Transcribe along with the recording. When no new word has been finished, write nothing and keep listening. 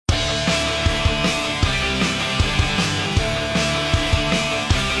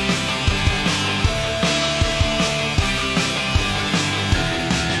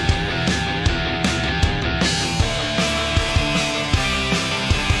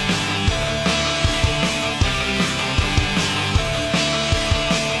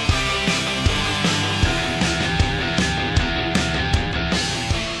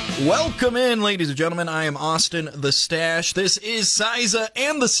Welcome in, ladies and gentlemen. I am Austin the Stache. This is Cyza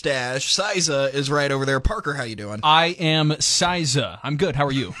and the Stache. Cyza is right over there. Parker, how you doing? I am Cyza. I'm good. How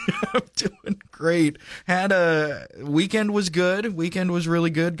are you? I'm doing great. Had a weekend was good. Weekend was really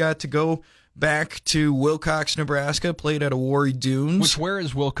good. Got to go back to Wilcox, Nebraska. Played at Awori Dunes. Where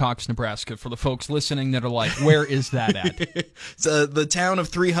is Wilcox, Nebraska? For the folks listening that are like, where is that at? It's the town of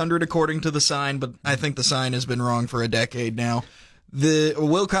 300 according to the sign, but I think the sign has been wrong for a decade now. The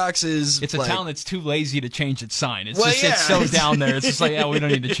Wilcox is it's a town that's too lazy to change its sign. It's well, just yeah. It's so down there. It's just like, yeah, we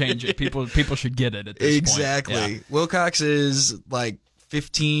don't need to change it. People should get it at this exactly. point. Yeah. Wilcox is like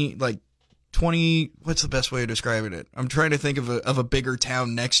 15, like 20. What's the best way of describing it? I'm trying to think of a bigger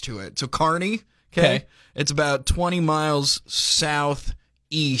town next to it. So Kearney, okay. It's about 20 miles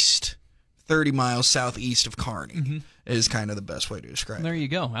southeast, 30 miles southeast of Kearney. Mm-hmm. Is kind of the best way to describe it. There you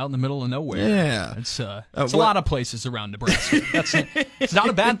go, out in the middle of nowhere. Yeah. It's a lot of places around Nebraska. It's not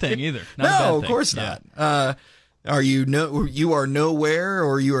a bad thing either. No, of course not. Are you nowhere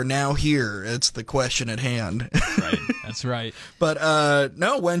or you are now here? It's the question at hand. Right. That's right. But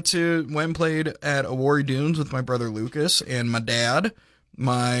no, went and played at Awori Dunes with my brother Lucas and my dad.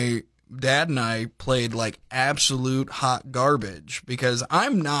 My dad and I played like absolute hot garbage because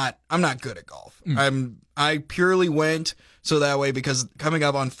I'm not good at golf. I purely went so that way because coming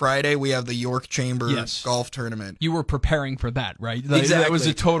up on Friday we have the York Chamber golf tournament. You were preparing for that, right? Exactly. That was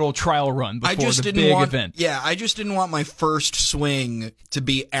a total trial run before the big event. Yeah, I just didn't want my first swing to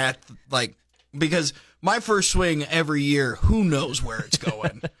be at because my first swing every year, who knows where it's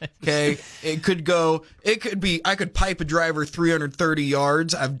going, okay? I could pipe a driver 330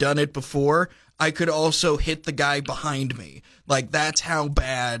 yards. I've done it before. I could also hit the guy behind me. Like, that's how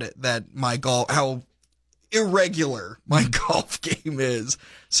bad that how irregular my golf game is.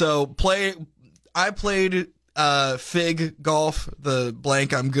 So I played Fig Golf, the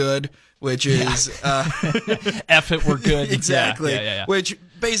blank I'm good, which is F it, we're good. Exactly. Yeah. Which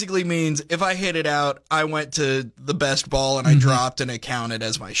basically means if I hit it out, I went to the best ball and I dropped and it counted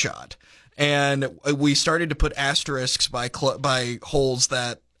as my shot. And we started to put asterisks by holes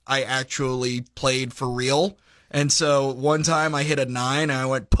that I actually played for real. And so one time I hit a 9 and I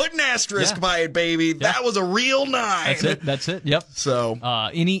went, put an asterisk by it, baby. Yeah. That was a real 9. That's it. Yep. So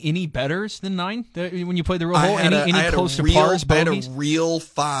any betters than 9 when you played the real hole? I had a real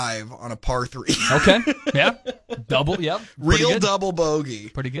 5 on a par 3. Okay. Yeah. Double. Yep. Real double bogey.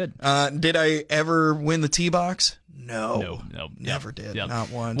 Pretty good. Did I ever win the tee box? No, never did. Yep. Not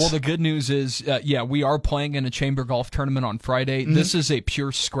once. Well, the good news is, we are playing in a chamber golf tournament on Friday. Mm-hmm. This is a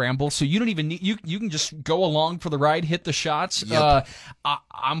pure scramble, so you don't even need you can just go along for the ride, hit the shots. Yep.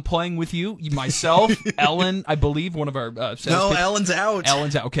 I'm playing with you, myself, Ellen, I believe one of our Ellen's out.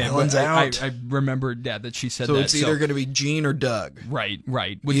 Ellen's out. Okay, Ellen's out. I remembered that she said so that. It's either going to be Gene or Doug. Right.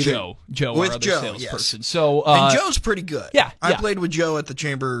 With Joe, our other salesperson. Yes. So and Joe's pretty good. Yeah, I played with Joe at the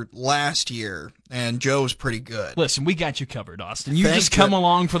chamber last year. And Joe's pretty good. Listen, we got you covered, Austin. You just come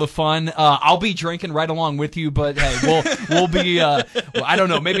along for the fun. I'll be drinking right along with you, but hey, we'll be. I don't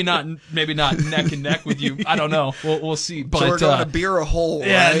know. Maybe not neck and neck with you. I don't know. We'll see. But so we're going to beer a hole.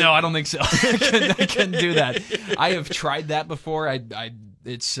 Yeah, right? No, I don't think so. I couldn't do that. I have tried that before.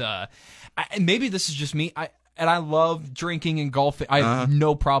 Maybe this is just me. And I love drinking and golfing. I have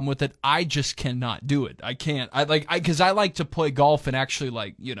no problem with it. I just cannot do it. I can't. Because I like to play golf and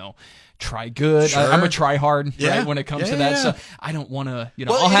actually try good. Sure. I'm a try hard, right, when it comes to that. So I don't want to,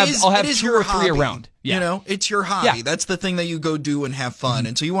 I'll have 2 or 3 around. Yeah. It's your hobby. Yeah. That's the thing that you go do and have fun.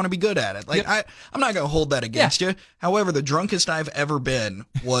 And so you want to be good at it. I'm not going to hold that against you. However, the drunkest I've ever been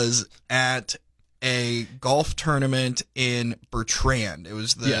was at a golf tournament in Bertrand. It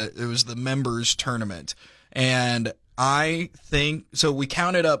was the members tournament. And I think so we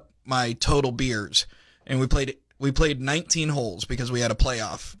counted up my total beers and we played 19 holes because we had a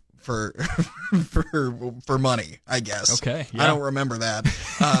playoff for money, I guess. Okay. Yeah. I don't remember that.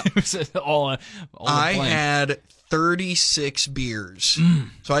 I had 36 beers.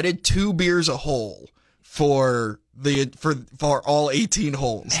 So I did 2 beers a hole for all 18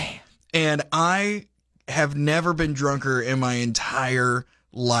 holes. Man. And I have never been drunker in my entire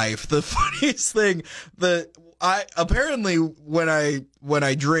life. The funniest thing, apparently when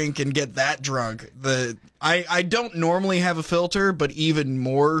I drink and get that drunk, I don't normally have a filter, but even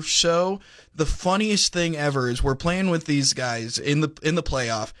more so, the funniest thing ever is we're playing with these guys in the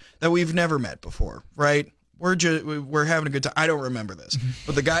playoff that we've never met before, right? We're having a good time. I don't remember this,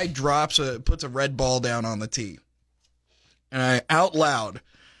 but the guy puts a red ball down on the tee, and I out loud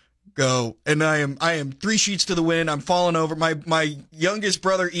go, and I am 3 sheets to the wind. I'm falling over. My youngest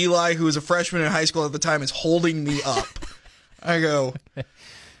brother Eli, who was a freshman in high school at the time, is holding me up. I go,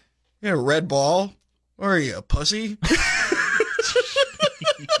 You got a red ball? Or are you a pussy?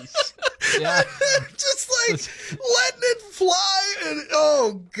 Yeah. Just like letting it fly, and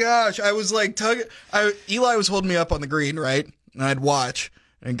oh gosh, I was like tugging. Eli was holding me up on the green, right? And I'd watch,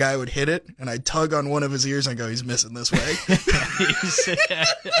 and a guy would hit it, and I'd tug on one of his ears and go, "He's missing this way."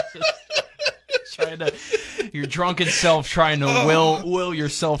 Trying to, your drunken self trying to will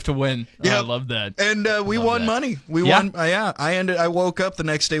yourself to win. Yep. I love that. And we won money. We won. Yeah, I woke up the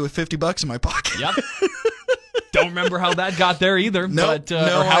next day with $50 in my pocket. Yep. Don't remember how that got there either, but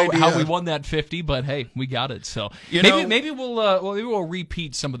no or how idea. we won that 50. But hey, we got it. So maybe we'll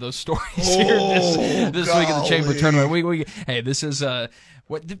repeat some of those stories here this week at the Chamber Tournament. Hey, this is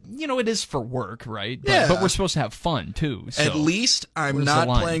what it is for work, right? But we're supposed to have fun too. So at least I'm not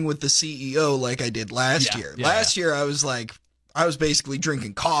playing with the CEO like I did last year. Last year I was basically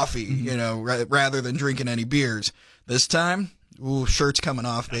drinking coffee, rather than drinking any beers. This time. Ooh, shirt's coming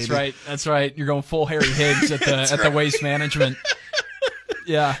off, baby. That's right. You're going full Harry Higgs at the Waste Management.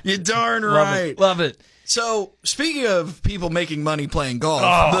 Yeah. You're darn right. Love it. So, speaking of people making money playing golf,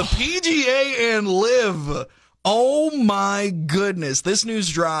 the PGA and LIV, oh my goodness. This news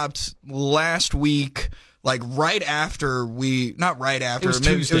dropped last week, like right after not right after.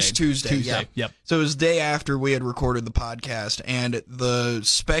 It was Tuesday. Yeah. Yep. So it was the day after we had recorded the podcast, and the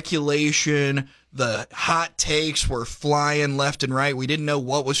speculation, the hot takes were flying left and right. We didn't know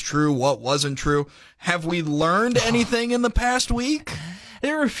what was true, what wasn't true. Have we learned anything in the past week?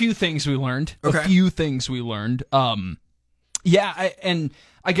 There are a few things we learned. Okay. A few things we learned. And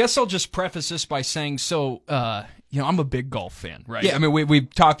I guess I'll just preface this by saying, I'm a big golf fan, right? Yeah. I mean,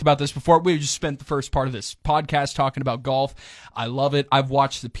 we've talked about this before. We just spent the first part of this podcast talking about golf. I love it. I've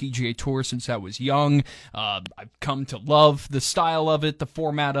watched the PGA Tour since I was young. I've come to love the style of it, the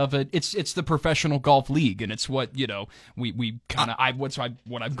format of it. It's the professional golf league, and it's what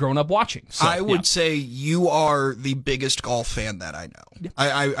what I've grown up watching. So, I would say you are the biggest golf fan that I know. Yeah.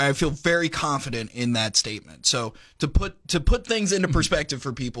 I feel very confident in that statement. So to put things into perspective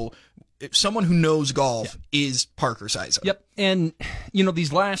for people, someone who knows golf is Parker Cyza. Yep. And,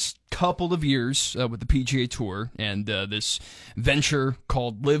 these last couple of years with the PGA Tour and this venture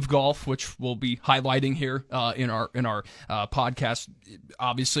called LIV Golf, which we'll be highlighting here in our podcast,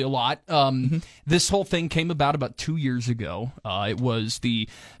 obviously a lot. This whole thing came about 2 years ago. It was the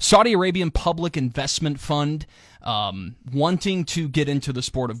Saudi Arabian Public Investment Fund wanting to get into the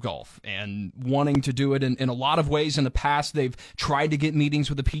sport of golf and wanting to do it in a lot of ways. In the past, they've tried to get meetings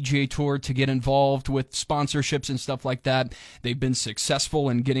with the PGA Tour to get involved with sponsorships and stuff like that. They've been successful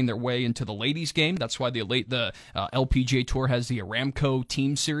in getting their way into the ladies' game. That's why the LPGA Tour has the Aramco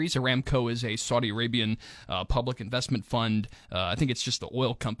Team Series. Aramco is a Saudi Arabian public investment fund. I think it's just the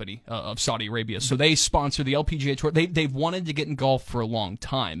oil company of Saudi Arabia. So they sponsor the LPGA Tour. They've wanted to get in golf for a long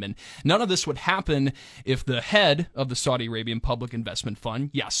time. And none of this would happen if the head of the Saudi Arabian Public Investment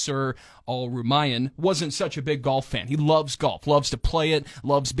Fund, Yasser Al-Rumayyan, wasn't such a big golf fan. He loves golf, loves to play it,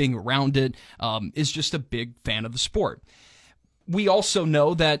 loves being around it, is just a big fan of the sport. We also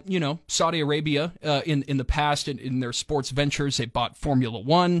know that, Saudi Arabia, in the past, in their sports ventures, they bought Formula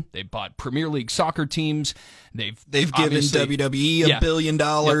One, they bought Premier League soccer teams, they've given WWE $1 billion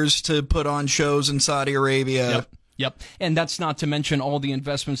to put on shows in Saudi Arabia. Yep, and that's not to mention all the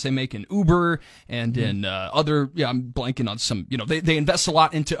investments they make in Uber and in other. Yeah, I'm blanking on some. They invest a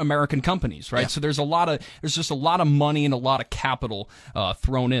lot into American companies, right? Yeah. So there's just a lot of money and a lot of capital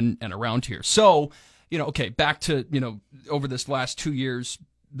thrown in and around here. So back to over this last 2 years,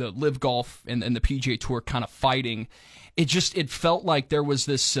 the LIV Golf and the PGA Tour kind of fighting. It felt like there was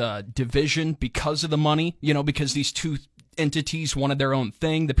this division because of the money. Because these two entities wanted their own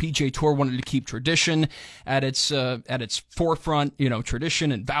thing. The PGA Tour wanted to keep tradition at its forefront,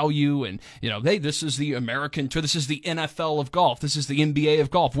 tradition and value, and this is the American tour, this is the NFL of golf, this is the NBA of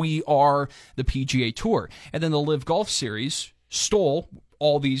golf. We are the PGA Tour. And then the LIV Golf Series stole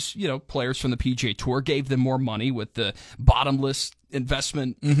all these, players from the PGA Tour, gave them more money with the bottomless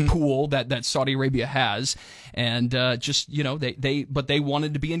investment pool that Saudi Arabia has, and they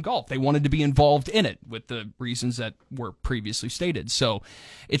wanted to be in golf. They wanted to be involved in it with the reasons that were previously stated. So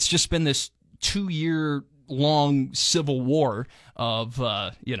it's just been this 2-year long civil war of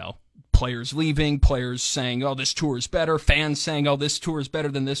players leaving, players saying, "Oh, this tour is better," fans saying, "Oh, this tour is better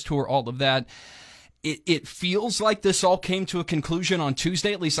than this tour," all of that. It feels like this all came to a conclusion on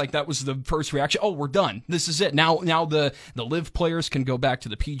Tuesday. At least like that was the first reaction. Oh, we're done. This is it. Now the LIV players can go back to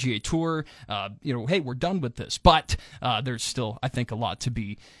the PGA Tour. Hey, we're done with this. But there's still, I think, a lot to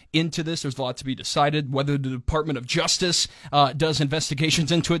be into this. There's a lot to be decided. Whether the Department of Justice does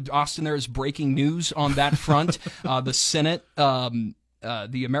investigations into it. Austin, there is breaking news on that front. The Senate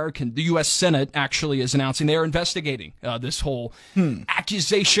the U.S. Senate actually is announcing they are investigating this whole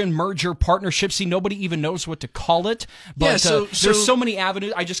accusation, merger, partnership. See, nobody even knows what to call it. But there's so many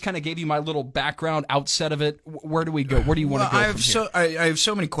avenues. I just kind of gave you my little background outset of it. Where do we go? Where do you want to go from here? I have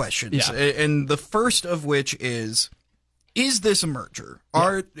so many questions, and the first of which is this a merger?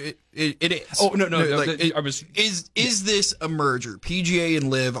 It is. Oh no! Is this a merger? PGA and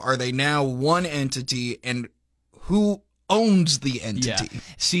LIV, are they now one entity, and who owns the entity? Yeah.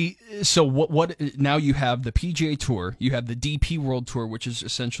 See, so what now you have the PGA Tour, you have the DP World Tour, which is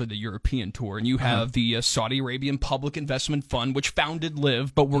essentially the European Tour, and you have the Saudi Arabian Public Investment Fund, which founded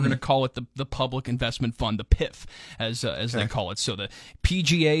LIV, but we're going to call it the Public Investment Fund, the PIF, as they call it. So the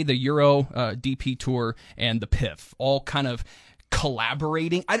PGA, the Euro DP Tour, and the PIF, all kind of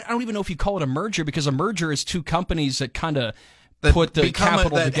collaborating. I don't even know if you call it a merger, because a merger is two companies that kind of put the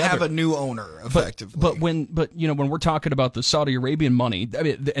capital together, have a new owner, effectively. But when we're talking about the Saudi Arabian money, I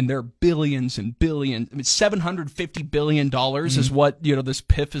mean, and they're billions and billions. I mean, $750 billion is what this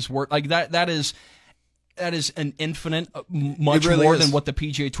PIF is worth. Like that is an infinite, much really more is. than what the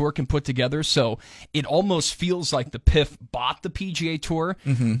PGA Tour can put together. So it almost feels like the PIF bought the PGA Tour,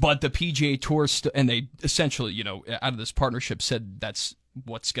 but the PGA Tour and they essentially out of this partnership said that's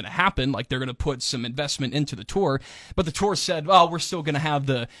what's going to happen. Like, they're going to put some investment into the tour, but the tour said, well, we're still going to have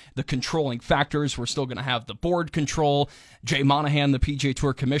the controlling factors. We're still going to have the board control. Jay Monahan, the PGA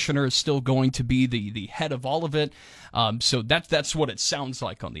Tour commissioner, is still going to be the head of all of it. So that's what it sounds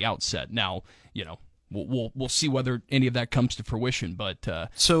like on the outset. Now, we'll see whether any of that comes to fruition, but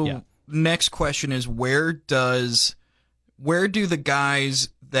next question is, where do the guys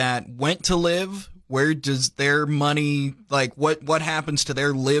that went to LIV, where does their money, like, what happens to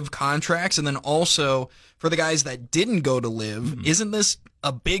their LIV contracts? And then also, for the guys that didn't go to LIV, isn't this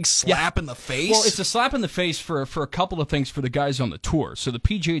a big slap in the face? Well, it's a slap in the face for a couple of things for the guys on the tour. So the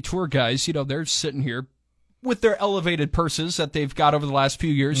PGA Tour guys, they're sitting here with their elevated purses that they've got over the last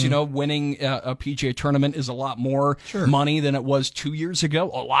few years. Winning a PGA tournament is a lot more money than it was 2 years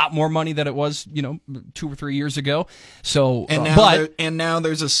ago, a lot more money than it was, 2 or 3 years ago. So, and now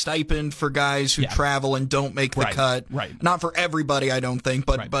there's a stipend for guys who travel and don't make the cut. Right. Not for everybody, I don't think,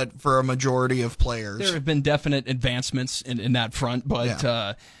 but for a majority of players. There have been definite advancements in that front,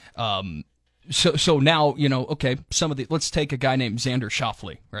 but, So now, okay, let's take a guy named Xander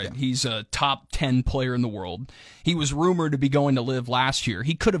Schauffele, right? Yeah. He's a top 10 player in the world. He was rumored to be going to LIV last year.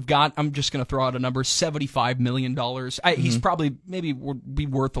 He could have got, I'm just going to throw out a number, $75 million. He's probably, maybe would be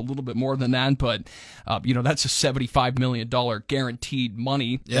worth a little bit more than that, but, that's a $75 million guaranteed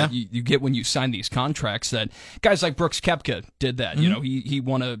money that you get when you sign these contracts. That guys like Brooks Koepka did that. He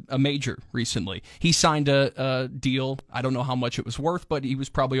won a major recently. He signed a deal. I don't know how much it was worth, but he was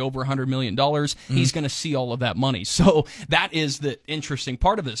probably over $100 million. He's going to see all of that money. So that is the interesting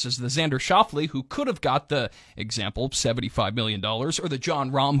part of this, is the Xander Schauffele, who could have got the example $75 million, or the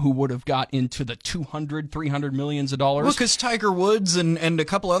John Rahm, who would have got into the $200-300 millions of dollars. Well, because Tiger Woods and a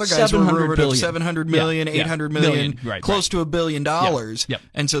couple other guys were rumored of $700 million, $800 million, close to $1 billion.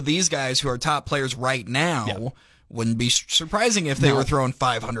 And so these guys who are top players right now, wouldn't be surprising if they were throwing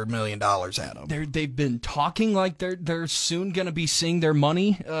 $500 million at them. They've been talking like they're soon going to be seeing their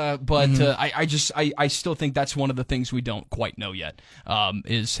money, but I still think that's one of the things we don't quite know yet,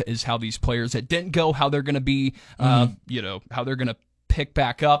 is how these players that didn't go, how they're going to be, how they're going to pick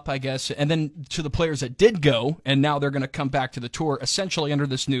back up, I guess, and then to the players that did go, and now they're going to come back to the tour, essentially under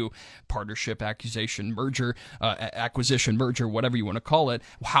this new partnership, acquisition, merger, whatever you want to call it.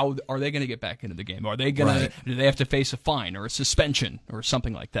 How are they going to get back into the game? Are they going to? Do they have to face a fine or a suspension or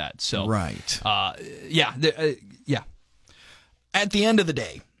something like that? So, At the end of the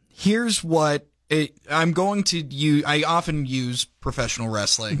day, here's what. I'm going to use. I often use professional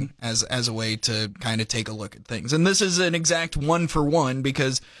wrestling as a way to kind of take a look at things, and this is an exact 1-for-1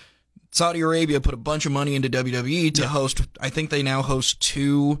 because Saudi Arabia put a bunch of money into WWE to host. I think they now host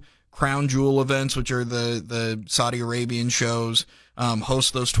 2 Crown Jewel events, which are the Saudi Arabian shows.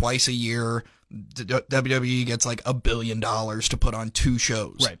 Host those twice a year. WWE gets like $1 billion to put on 2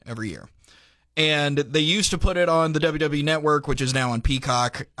 shows every year. And they used to put it on the WWE Network, which is now on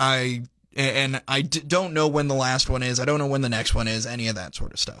Peacock. I don't know when the last one is. I don't know when the next one is, any of that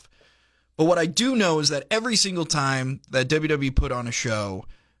sort of stuff. But what I do know is that every single time that WWE put on a show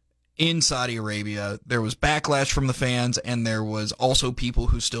in Saudi Arabia, there was backlash from the fans, and there was also people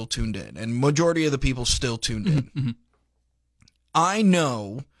who still tuned in. And majority of the people still tuned in. I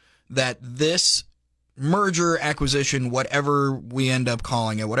know that this merger, acquisition, whatever we end up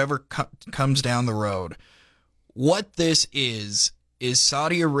calling it, whatever comes down the road, what this is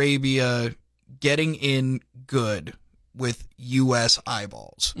Saudi Arabia getting in good with U.S.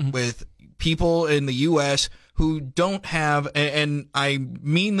 eyeballs, with people in the U.S. who don't have, and I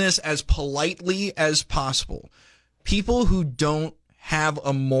mean this as politely as possible, people who don't have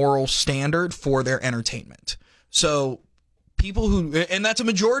a moral standard for their entertainment. So people who, and that's a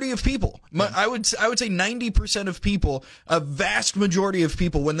majority of people. I would say 90% of people, a vast majority of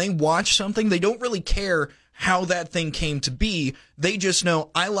people, when they watch something, they don't really care how that thing came to be. They just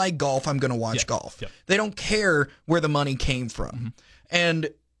know, I like golf, I'm going to watch golf. They don't care where the money came from. And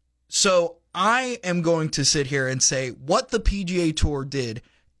so I am going to sit here and say what the PGA Tour did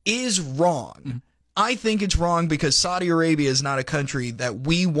is wrong. I think it's wrong because Saudi Arabia is not a country that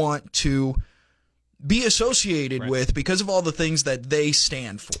we want to be associated with because of all the things that they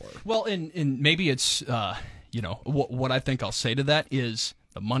stand for. Well, and maybe it's, what I think I'll say to that is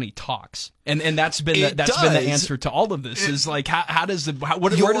the money talks. And that's been the answer to all of this is like, where does the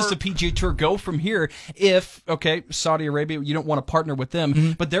PGA Tour go from here if, okay, Saudi Arabia, you don't want to partner with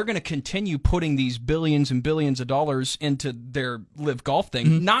them, but they're going to continue putting these billions and billions of dollars into their LIV golf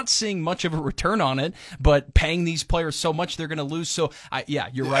thing, not seeing much of a return on it, but paying these players so much they're going to lose. So,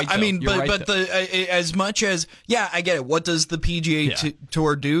 you're right. I mean, as much as, I get it. What does the PGA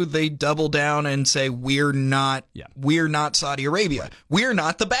Tour do? They double down and say, we're not Saudi Arabia. We're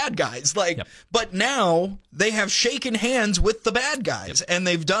not the bad guys. But now they have shaken hands with the bad guys, and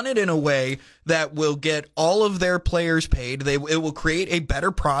they've done it in a way that will get all of their players paid. It will create a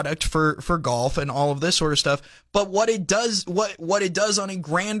better product for golf and all of this sort of stuff. But what it does on a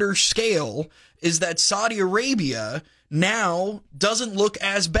grander scale is that Saudi Arabia now doesn't look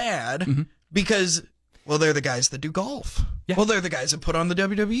as bad because, well, they're the guys that do golf. Well, they're the guys that put on the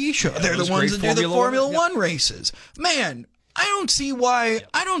WWE show. They're the ones that do the Formula One races. Man, I don't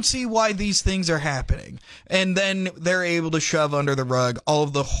see why these things are happening. And then they're able to shove under the rug all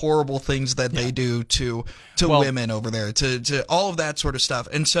of the horrible things that they do to women over there, to all of that sort of stuff.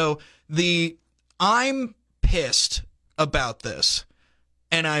 And so I'm pissed about this.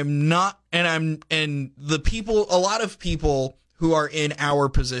 And I'm not, and the people, a lot of people who are in our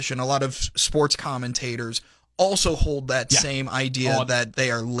position, a lot of sports commentators also hold that same idea that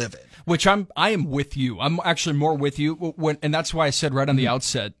they are livid. Which I am with you. I'm actually more with you. And that's why I said right on the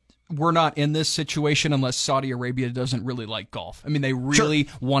outset, we're not in this situation unless Saudi Arabia doesn't really like golf. I mean, they really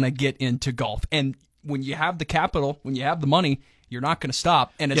want to get into golf. And when you have the capital, when you have the money, you're not going to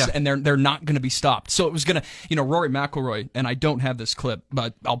stop, and they're not going to be stopped. So it was going to, Rory McIlroy, and I don't have this clip,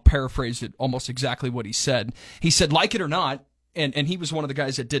 but I'll paraphrase it almost exactly what he said. He said, like it or not, and he was one of the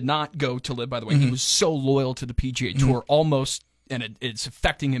guys that did not go to LIV, by the way. He was so loyal to the PGA Tour, almost, and it's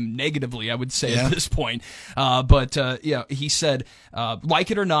affecting him negatively, I would say, at this point. He said,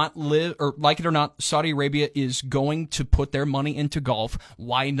 like it or not, Saudi Arabia is going to put their money into golf.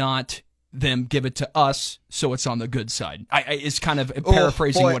 Why not them give it to us so it's on the good side? It's kind of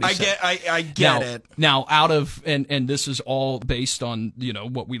paraphrasing what he said. I get it. Now, out of, and this is all based on,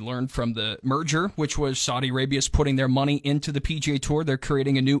 what we learned from the merger, which was Saudi Arabia's putting their money into the PGA Tour. They're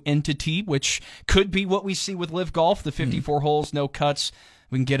creating a new entity, which could be what we see with LIV Golf, the 54 holes, no cuts.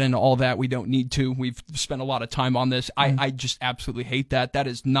 We can get into all that. We don't need to. We've spent a lot of time on this. I just absolutely hate that. That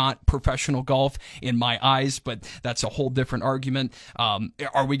is not professional golf in my eyes, but that's a whole different argument.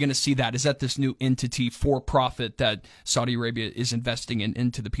 Are we going to see that? Is that this new entity for profit that Saudi Arabia is investing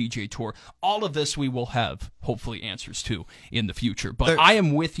into the PGA Tour? All of this we will have, hopefully, answers to in the future. But I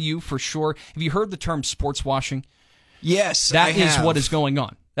am with you for sure. Have you heard the term sports washing? Yes, that is what is going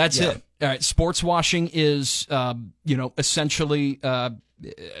on. That's it. All right, sports washing is, essentially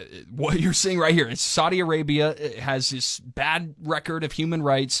what you're seeing right here. Saudi Arabia has this bad record of human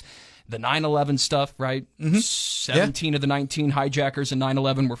rights. The 9/11 stuff, right? 17 of the 19 hijackers in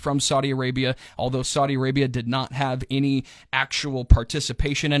 9/11 were from Saudi Arabia. Although Saudi Arabia did not have any actual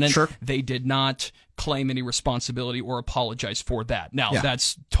participation in it, they did not claim any responsibility or apologize for that. Now,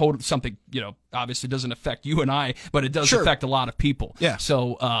 that's something, obviously doesn't affect you and I, but it does affect a lot of people. Yeah.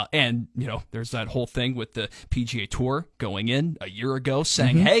 So, there's that whole thing with the PGA Tour going in a year ago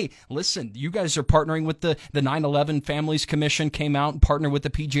saying, hey, listen, you guys are partnering with the 9/11 Families Commission, came out and partnered with the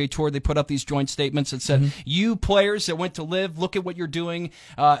PGA Tour. They put up these joint statements that said, you players that went to LIV, look at what you're doing.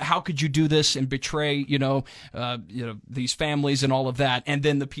 How could you do this and betray, these families and all of that? And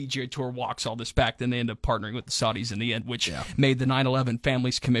then the PGA Tour walks all this back. Then they end up partnering with the Saudis in the end, which made the 9/11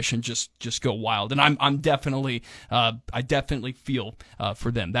 Families Commission just go wild. And I'm definitely, I definitely feel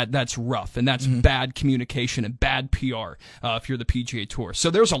for them. That's rough, and that's bad communication and bad PR if you're the PGA Tour. So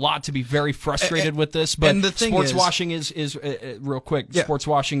there's a lot to be very frustrated with this. But and the thing sports washing is real quick. Yeah. Sports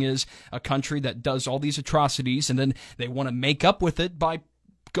washing is a country that does all these atrocities, and then they want to make up with it by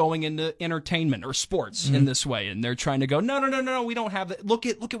going into entertainment or sports in this way, and they're trying to go, no, we don't have that. Look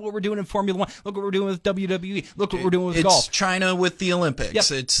at what we're doing in Formula One. Look what we're doing with WWE. Look what we're doing with golf. It's China with the Olympics.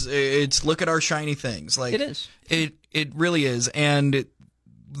 Yep. It's look at our shiny things. Like it is. It really is. And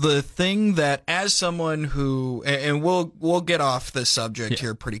the thing that, as someone who, and we'll get off this subject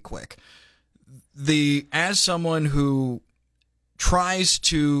here pretty quick. As someone who tries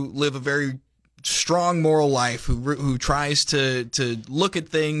to live a very strong moral life, who tries to look at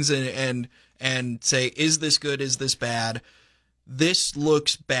things and say, is this good? Is this bad? This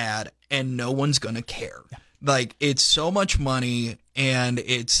looks bad, and no one's gonna care. Yeah. Like, it's so much money, and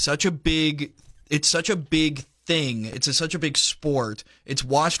it's such a big thing. It's such a big sport. It's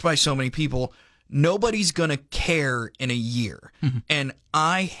watched by so many people. Nobody's gonna care in a year, and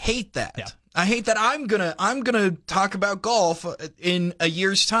I hate that. Yeah. I hate that I'm gonna talk about golf in a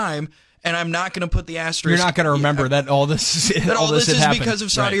year's time, and I'm not gonna put the asterisk. You're not gonna remember that all this is because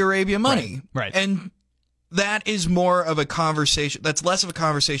of Saudi Arabia money, right? And that is more of a conversation. That's less of a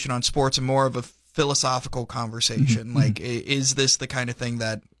conversation on sports and more of a philosophical conversation. Like, is this the kind of thing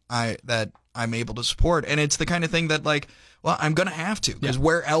that I'm able to support? And it's the kind of thing that, like, well, I'm gonna have to, because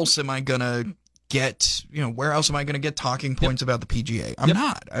where else am I gonna get talking points about the PGA? I'm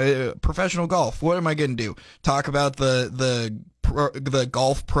not. Professional golf, what am I going to do? Talk about the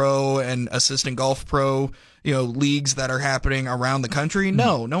golf pro and assistant golf pro, leagues that are happening around the country?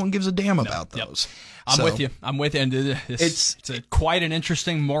 No one gives a damn about those. I'm with you. And it's quite an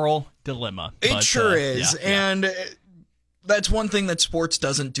interesting moral dilemma. It sure is. Yeah. And that's one thing that sports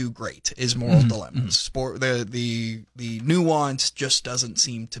doesn't do great, is moral dilemmas. Sport, the nuance just doesn't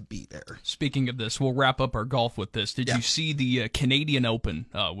seem to be there. Speaking of this, we'll wrap up our golf with this. Did you see the Canadian Open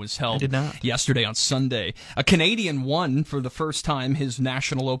was held I did not. yesterday on Sunday? A Canadian won for the first time his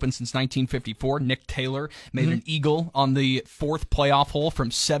National Open since 1954. Nick Taylor made an eagle on the fourth playoff hole from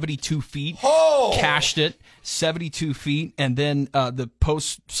 72 feet. Oh! Cashed it. 72 feet, and then the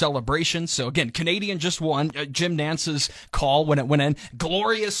post-celebration. So, again, Canadian just won. Jim Nance's call when it went in,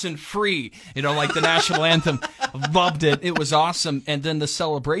 glorious and free, like the national anthem. Loved it. It was awesome. And then the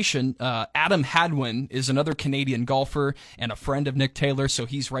celebration, Adam Hadwin is another Canadian golfer and a friend of Nick Taylor, so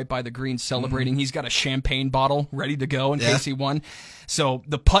he's right by the green celebrating. He's got a champagne bottle ready to go in case he won. So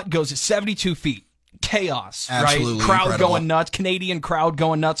the putt goes at 72 feet. Chaos, absolutely right? Crowd incredible. going nuts. Canadian crowd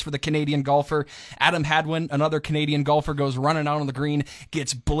going nuts for the Canadian golfer. Adam Hadwin, another Canadian golfer, goes running out on the green,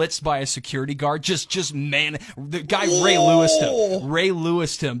 gets blitzed by a security guard. Man, the guy Ray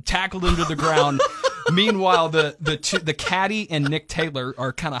Lewis'd him, tackled him to the ground. Meanwhile, the caddy and Nick Taylor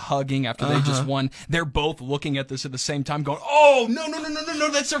are kind of hugging after they just won. They're both looking at this at the same time, going, "Oh,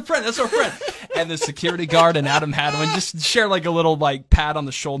 no, that's our friend. And the security guard and Adam Hadwin just share like a little pat on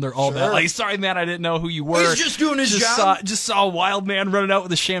the shoulder, all that. Like, sorry, man, I didn't know who you were. He's just doing his job. Just saw a wild man running out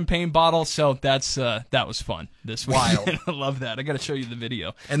with a champagne bottle. So that was fun this week. Wild. I love that. I got to show you the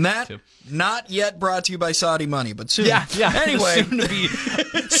video. And that not yet brought to you by Saudi money, but soon. Yeah. Anyway, soon to be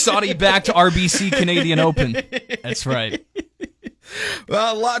Saudi backed RBC Canadian Open. That's right.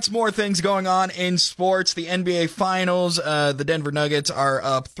 Well, lots more things going on in sports. The NBA Finals, the Denver Nuggets are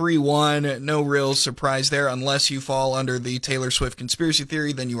up 3-1. No real surprise there, unless you fall under the Taylor Swift conspiracy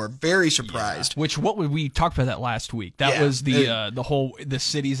theory. Then you are very surprised. Yeah. We talked about that last week? That was the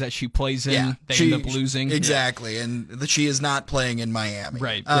cities that she plays in. Yeah, they end up losing. Exactly, and she is not playing in Miami.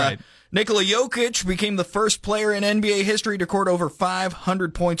 Right. Nikola Jokic became the first player in NBA history to record over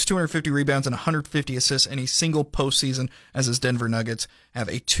 500 points, 250 rebounds, and 150 assists in a single postseason, as his Denver Nuggets have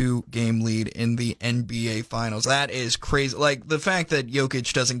a 2-game lead in the NBA Finals. That is crazy. Like, the fact that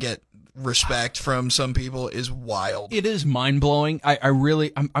Jokic doesn't get respect from some people is wild. It is mind-blowing.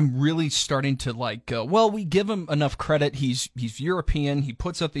 I'm really starting to we give him enough credit. He's European. He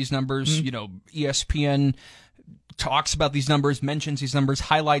puts up these numbers. ESPN talks about these numbers, mentions these numbers,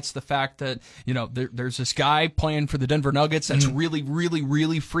 highlights the fact that there's this guy playing for the Denver Nuggets that's really, really,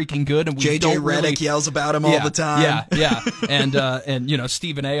 really freaking good, and JJ Redick yells about him all the time. Yeah, and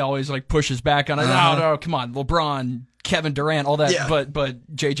Stephen A. always pushes back on it. No, come on, LeBron, Kevin Durant, all that. Yeah. But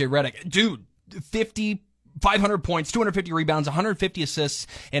JJ Redick, dude, 500 points, 250 rebounds, 150 assists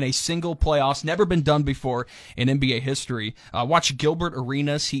in a single playoffs. Never been done before in NBA history. Watch Gilbert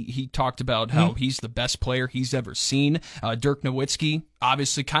Arenas. He talked about how he's the best player he's ever seen. Dirk Nowitzki,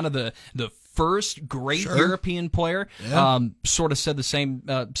 obviously kind of the first great European player, sort of said the same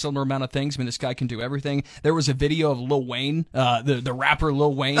similar amount of things. I mean, this guy can do everything. There was a video of Lil Wayne, the rapper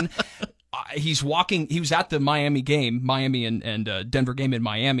Lil Wayne. he's walking. He was at the Miami and Denver game in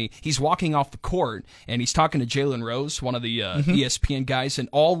Miami. He's walking off the court and he's talking to Jalen Rose, one of the ESPN guys, and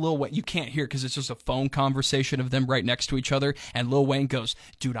all Lil Wayne, you can't hear because it's just a phone conversation of them right next to each other. And Lil Wayne goes,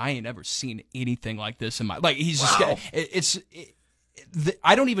 "Dude, I ain't ever seen anything like this in my like." He's just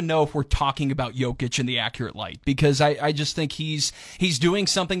I don't even know if we're talking about Jokic in the accurate light, because I just think he's doing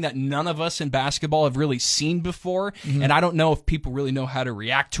something that none of us in basketball have really seen before, and I don't know if people really know how to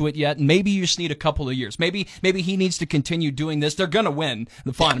react to it yet. And maybe you just need a couple of years. Maybe he needs to continue doing this. They're gonna win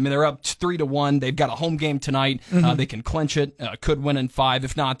the fun. I mean, they're up 3-1. They've got a home game tonight. They can clinch it. Could win in 5.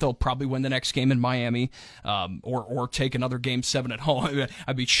 If not, they'll probably win the next game in Miami, or take another game 7 at home.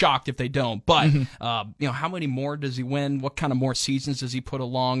 I'd be shocked if they don't. But how many more does he win? What kind of more seasons does he put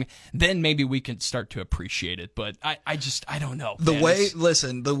along? Then maybe we can start to appreciate it. But I don't know.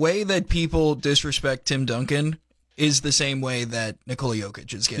 The way that people disrespect Tim Duncan is the same way that Nikola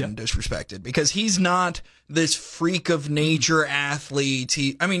Jokic is getting disrespected, because he's not this freak of nature athlete.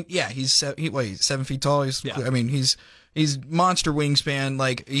 He's 7 feet tall. He's monster wingspan.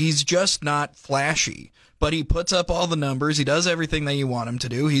 Like, he's just not flashy, but he puts up all the numbers. He does everything that you want him to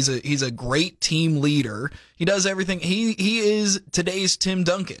do. He's a great team leader. He does everything. He is today's Tim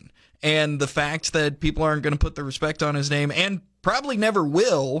Duncan. And the fact that people aren't going to put the respect on his name, and probably never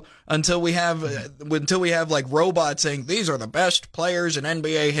will until we have like robots saying these are the best players in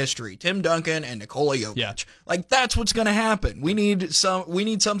NBA history, Tim Duncan and Nikola Jokic. Yeah. Like, that's what's going to happen. We need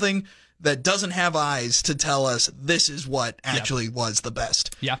something that doesn't have eyes to tell us this is what actually was the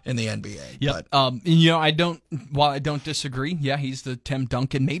best in the NBA. Yeah. While I don't disagree, he's the Tim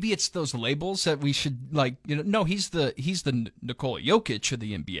Duncan. Maybe it's those labels that we should no, he's the Nikola Jokic of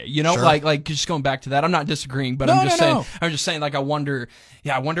the NBA. Sure. like just going back to that. I'm not disagreeing, but I'm just saying like I wonder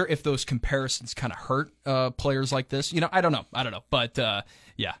if those comparisons kind of hurt players like this. I don't know. But I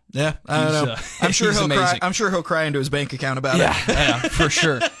don't know. I'm sure he'll cry. I'm sure he'll cry into his bank account about it. Yeah, for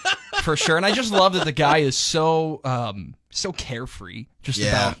sure. For sure. And I just love that the guy is so carefree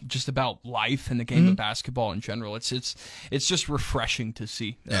just about life and the game of basketball in general. It's just refreshing to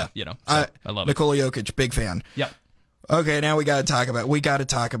see. Yeah. I love it. Nikola Jokic, big fan. Yep. Okay, now we got to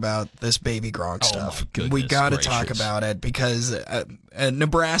talk about this baby Gronk stuff. We got to talk about it because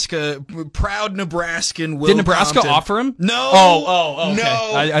Nebraska, proud Nebraskan Will Did Nebraska Compton, offer him? No. Oh, okay.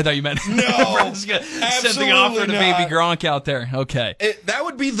 No. I thought you meant Nebraska sent the offer to baby Gronk out there. Okay. That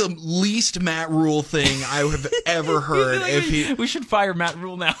would be the least Matt Rule thing I would have ever heard. We should fire Matt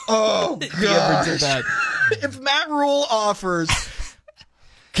Rule now. Oh, if he ever did that. If Matt Rule offers...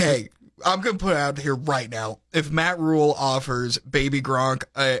 Okay. I'm going to put it out here right now. If Matt Rule offers baby Gronk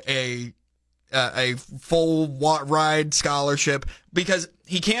a full ride scholarship, because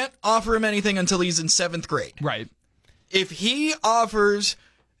he can't offer him anything until he's in 7th grade. Right. If he offers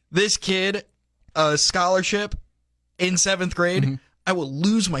this kid a scholarship in 7th grade, I will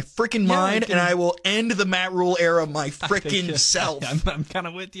lose my freaking mind, and I will end the Matt Rule era my freaking self. I'm kind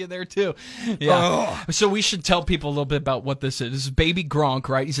of with you there, too. Yeah. So we should tell people a little bit about what this is. This is baby Gronk,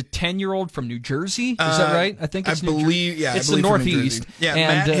 right? He's a 10-year-old from New Jersey. Is that right? I think it's it's the Northeast. Yeah,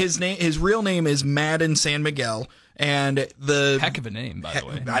 and his real name is Madden San Miguel. And the heck of a name, by the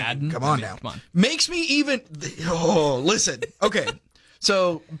way. Madden. Come on now. Makes me even... listen. Okay.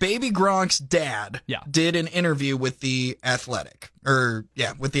 So, baby Gronk's dad did an interview with The Athletic. And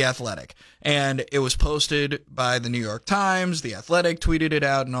it was posted by the New York Times. The Athletic tweeted it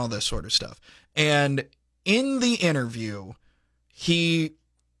out and all this sort of stuff. And in the interview, he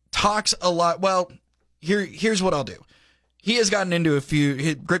talks a lot. Well, here's what I'll do. He has gotten into a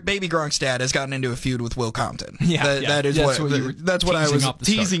feud. Baby Gronk's dad has gotten into a feud with Will Compton. That's what I was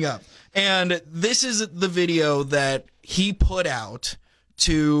teasing up. And this is the video that he put out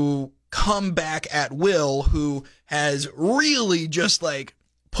to come back at Will, who has really just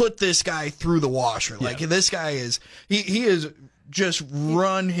put this guy through the washer. This guy is he is just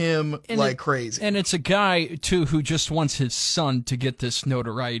run him crazy. And it's a guy too who just wants his son to get this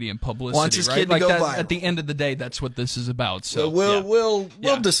notoriety and publicity. Wants his kid to go viral. At the end of the day, that's what this is about. So we'll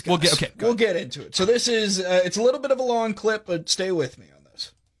discuss. We'll get into it. So this is it's a little bit of a long clip, but stay with me on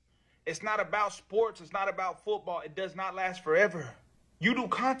this. It's not about sports. It's not about football. It does not last forever. You do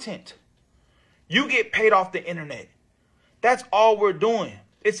content. You get paid off the internet. That's all we're doing.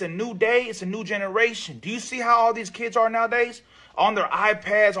 It's a new day. It's a new generation. Do you see how all these kids are nowadays? On their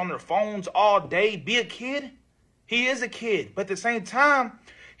iPads, on their phones all day. Be a kid. He is a kid. But at the same time,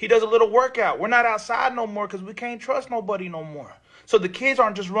 he does a little workout. We're not outside no more because we can't trust nobody no more. So the kids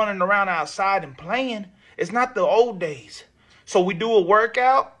aren't just running around outside and playing. It's not the old days. So we do a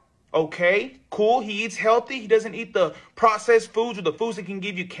workout. Okay, cool. He eats healthy. He doesn't eat the processed foods or the foods that can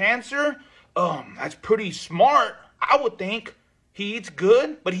give you cancer. That's pretty smart, I would think. He eats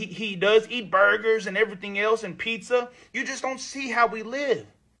good, but he does eat burgers and everything else and pizza. You just don't see how we live.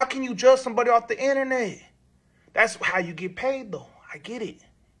 How can you judge somebody off the internet? That's how you get paid, though. I get it.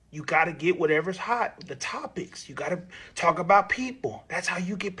 You got to get whatever's hot, the topics. You got to talk about people. That's how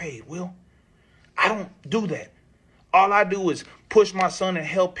you get paid, Will. I don't do that. All I do is push my son and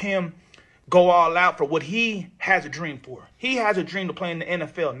help him go all out for what he has a dream for. He has a dream to play in the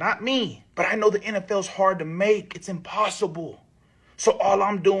NFL, not me. But I know the NFL's hard to make. It's impossible. So all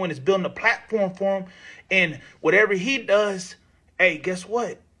I'm doing is building a platform for him. And whatever he does, hey, guess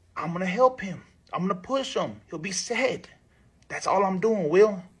what? I'm going to help him. I'm going to push him. He'll be set. That's all I'm doing,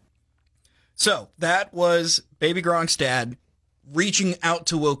 Will. So that was Baby Gronk's dad reaching out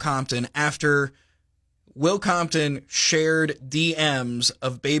to Will Compton after Will Compton shared DMs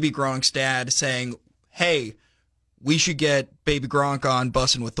of Baby Gronk's dad saying, hey, we should get Baby Gronk on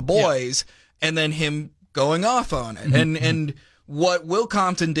Bussin' with the Boys, and then him going off on it. And what Will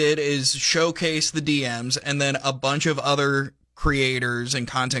Compton did is showcase the DMs, and then a bunch of other creators and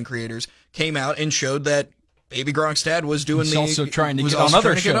content creators came out and showed that Baby Gronk's dad was doing He's also trying to get on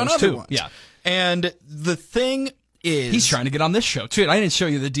other shows, too. Yeah. And the thing is, he's trying to get on this show, too. I didn't show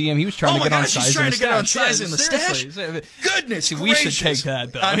you the DM. He was trying to get on Cyza. He's trying to get on Cyza and the Stache. Goodness gracious. We should take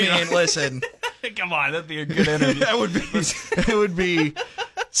that, though. I mean, listen. Come on, that'd be a good interview. It would be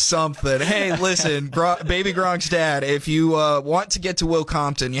something. Hey, listen, Baby Gronk's dad, if you want to get to Will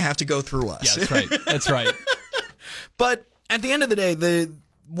Compton, you have to go through us. Yeah, that's right. That's right. But at the end of the day,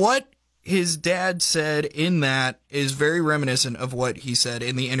 what his dad said in that is very reminiscent of what he said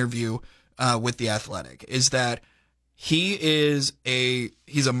in the interview with The Athletic, is that he's a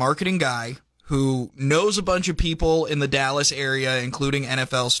marketing guy who knows a bunch of people in the Dallas area, including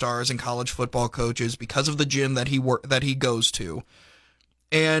NFL stars and college football coaches, because of the gym that he goes to,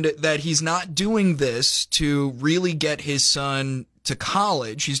 and that he's not doing this to really get his son to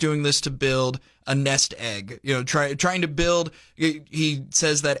college. He's doing this to build a nest egg, trying to build. He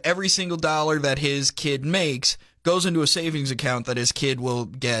says that every single dollar that his kid makes goes into a savings account that his kid will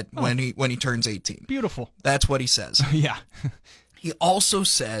get when he turns 18. Beautiful. That's what he says. Yeah. He also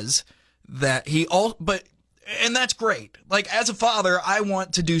says that and that's great. Like, as a father, I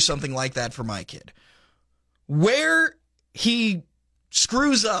want to do something like that for my kid. Where he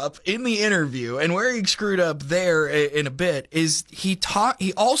screws up in the interview, and where he screwed up there in a bit, is he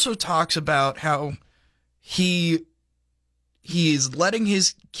also talks about how he is letting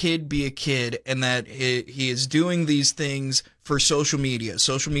his kid be a kid, and that he is doing these things for social media.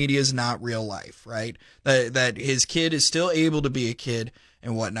 Social media is not real life, right? That his kid is still able to be a kid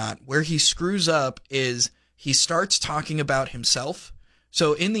and whatnot. Where he screws up is he starts talking about himself.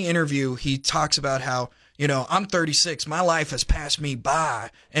 So in the interview, he talks about how, I'm 36. My life has passed me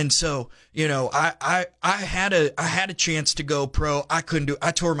by, and so I had a chance to go pro. I couldn't do.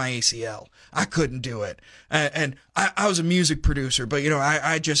 I tore my ACL. I couldn't do it, and I was a music producer, but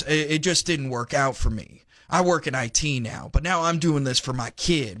it just didn't work out for me. I work in IT now, but now I'm doing this for my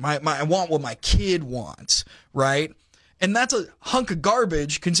kid. I want what my kid wants, right? And that's a hunk of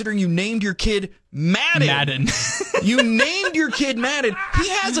garbage, considering you named your kid Madden. You named your kid Madden. He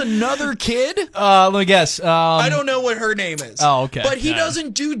has another kid. Let me guess. I don't know what her name is. Oh, okay. But he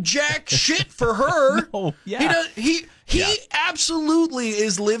doesn't do jack shit for her. No, yeah. He absolutely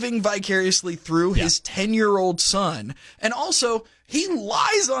is living vicariously through his 10-year-old son. And also, he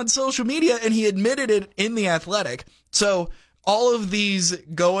lies on social media, and he admitted it in The Athletic. So all of these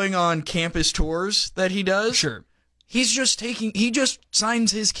going on campus tours that he does. Sure. He just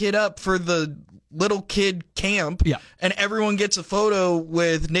signs his kid up for the little kid camp, and everyone gets a photo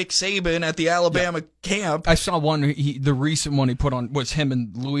with Nick Saban at the Alabama camp. I saw one, the recent one he put on was him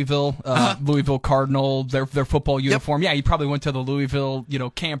in Louisville, Louisville Cardinal, their football uniform. Yeah, he probably went to the Louisville,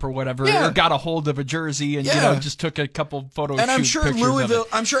 camp or whatever, or got a hold of a jersey and just took a couple photo and I'm sure Louisville,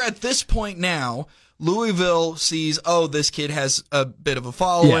 I'm sure at this point now, Louisville sees, this kid has a bit of a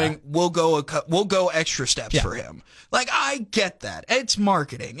following. We'll go extra steps for him. Like, I get that. It's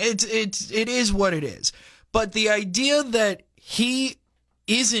marketing. It is what it is. But the idea that he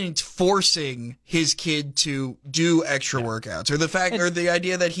isn't forcing his kid to do extra workouts, or the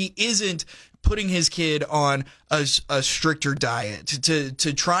idea that he isn't putting his kid on a stricter diet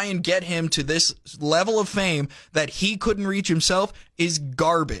to try and get him to this level of fame that he couldn't reach himself is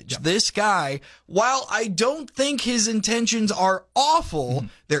garbage. This guy, while I don't think his intentions are awful,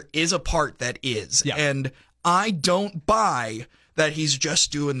 there is a part that is. And I don't buy that he's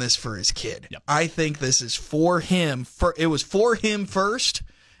just doing this for his kid. I think this is for him. It was for him first,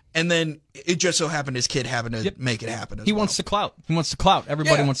 And then it just so happened his kid happened to make it happen as He wants the clout. He wants the clout.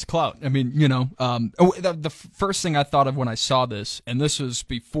 Everybody wants the clout. I mean, the first thing I thought of when I saw this, and this was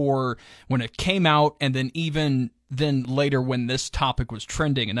before when it came out, and then even then later when this topic was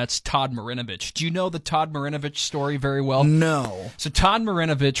trending, and that's Todd Marinovich. Do you know the Todd Marinovich story very well? No. So Todd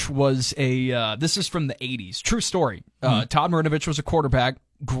Marinovich was this is from the 80s. True story. Todd Marinovich was a quarterback,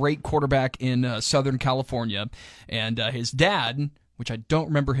 great quarterback in Southern California, and his dad, which I don't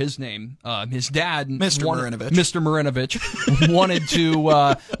remember his name. His dad, Mr. Marinovich,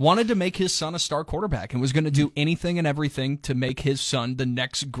 wanted to make his son a star quarterback and was going to do anything and everything to make his son the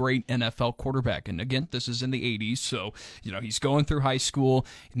next great NFL quarterback. And again, this is in the 80s, so he's going through high school,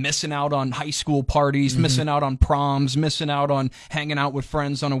 missing out on high school parties, missing out on proms, missing out on hanging out with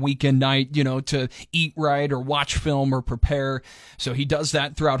friends on a weekend night, to eat right or watch film or prepare. So he does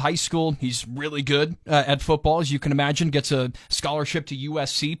that throughout high school. He's really good at football, as you can imagine. Gets a scholarship to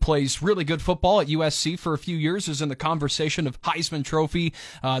USC, plays really good football at USC for a few years, is in the conversation of Heisman Trophy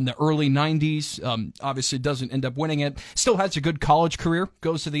in the early 90s. Obviously doesn't end up winning it. Still has a good college career,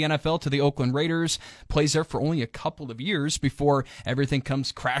 goes to the NFL, to the Oakland Raiders, plays there for only a couple of years before everything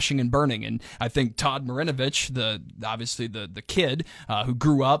comes crashing and burning. And I think Todd Marinovich, the kid who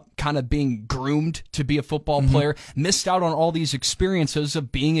grew up kind of being groomed to be a football player, missed out on all these experiences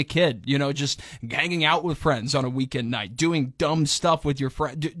of being a kid, just hanging out with friends on a weekend night, doing dumb stuff with your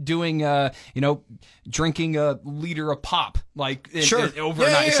friend, doing drinking a liter of pop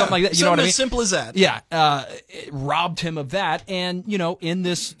overnight, something like that. You know what I mean? As simple as that. Yeah, it robbed him of that. And in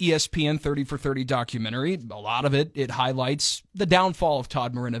this ESPN 30 for 30 documentary, a lot of it highlights the downfall of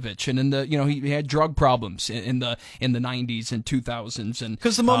Todd Marinovich, and in the he had drug problems in the 90s and 2000s, and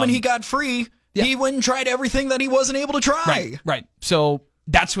because the moment he got free, he went and tried everything that he wasn't able to try. Right. So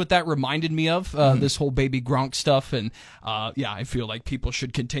that's what that reminded me of, this whole baby Gronk stuff. And I feel like people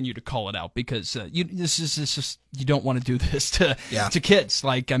should continue to call it out, because this is just, you don't want to do this to kids.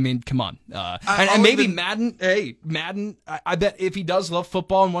 Like, I mean, come on. And maybe Madden, I bet if he does love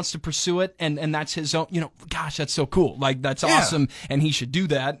football and wants to pursue it, and that's his own, gosh, that's so cool. Like, that's awesome. And he should do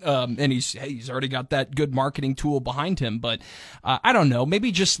that. And he's already got that good marketing tool behind him. But I don't know,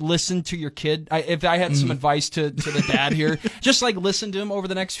 maybe just listen to your kid. If I had some advice to the dad here, just like listen to him over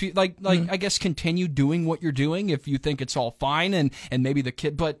the next few, I guess continue doing what you're doing if you think it's all fine, and maybe the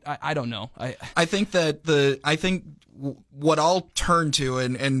kid, but I don't know. I think what I'll turn to,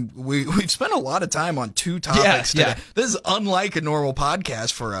 and we've spent a lot of time on two topics today. This is unlike a normal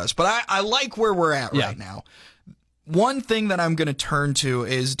podcast for us, but I like where we're at right now. One thing that I'm going to turn to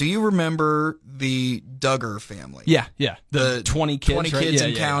is, do you remember the Duggar family? Yeah. The 20 kids, 20 kids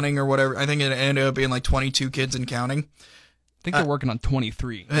and counting, or whatever. I think it ended up being like 22 kids and counting. I think they're working on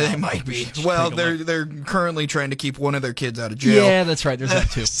 23. They might be. Well, they're currently trying to keep one of their kids out of jail. Yeah, that's right. There's that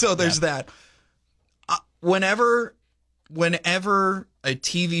too. So there's that. Whenever a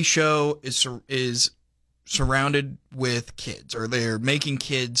TV show is surrounded with kids, or they're making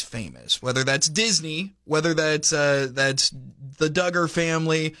kids famous, whether that's Disney, whether that's the Duggar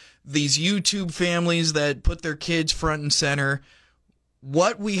family, these YouTube families that put their kids front and center,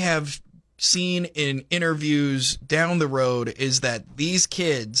 what we have seen in interviews down the road is that these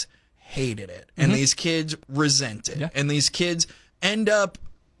kids hated it, and these kids resent it, and these kids end up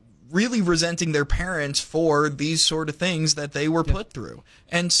really resenting their parents for these sort of things that they were put through.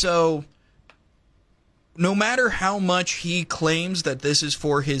 And so no matter how much he claims that this is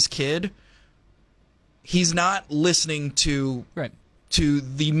for his kid, he's not listening to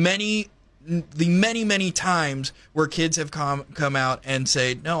the many times where kids have come out and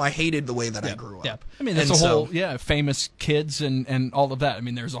say, no, I hated the way that I grew up. I mean, there's a whole famous kids and all of that. I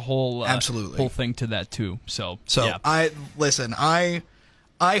mean, there's a whole whole thing to that too. So I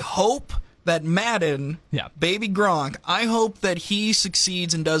hope that Madden, baby Gronk, I hope that he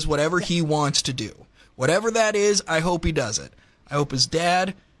succeeds and does whatever he wants to do. Whatever that is, I hope he does it. I hope his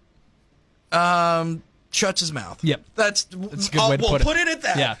dad shuts his mouth. Yep. That's a good way to put it. We'll put it at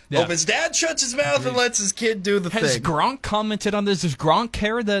that. Yeah. Hope his dad shuts his mouth and lets his kid do the thing. Has Gronk commented on this? Does Gronk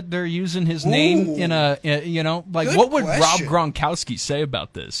care that they're using his name in what would Rob Gronkowski say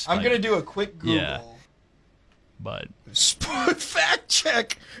about this? I'm going to do a quick Google. Yeah. But fact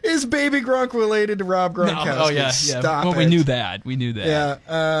check. Is baby Gronk related to Rob Gronkowski? No, Stop well, it. we knew that.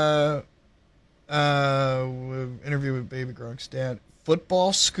 Yeah. Interview with baby Gronk's dad.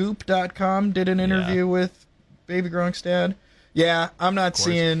 Footballscoop.com did an interview with baby Gronk's dad. Yeah, I'm not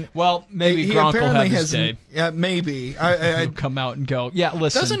seeing. Well, maybe Gronk will have his day. Yeah, maybe. He'll come out and go, yeah,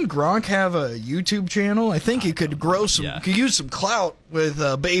 listen. Doesn't Gronk have a YouTube channel? I think he could grow some. Could use some clout with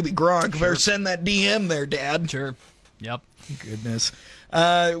baby Gronk. Sure. Better send that DM there, Dad. Sure. Yep. Goodness.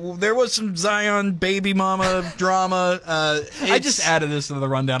 There was some Zion baby mama drama. I just added this to the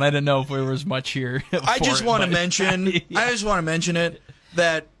rundown. I didn't know if there was much here. I just want to mention. I just want to mention it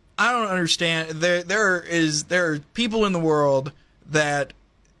that I don't understand. There are people in the world that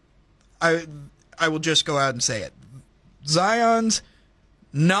I will just go out and say it. Zion's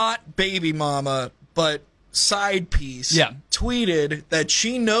not baby mama, but side piece, tweeted that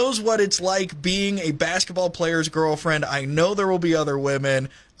she knows what it's like being a basketball player's girlfriend. I know there will be other women.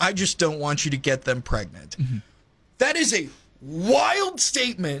 I just don't want you to get them pregnant. Mm-hmm. That is a wild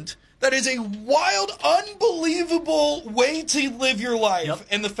statement. That is a wild, unbelievable way to live your life. Yep.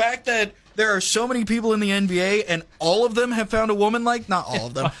 And the fact that there are so many people in the NBA and all of them have found a woman like, not all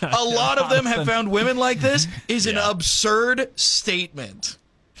of them, a lot of them have found women like this is an absurd statement.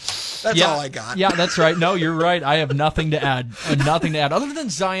 That's all I got. Yeah, that's right. No, you're right. I have nothing to add. Nothing to add. Other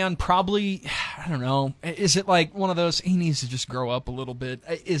than Zion, probably, I don't know. Is it like one of those, he needs to just grow up a little bit?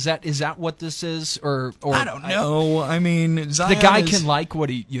 Is that what this is? Or I don't know. I mean, Zion the guy can like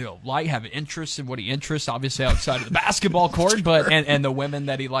what he, have an interest in what he interests, obviously outside of the basketball court, but and the women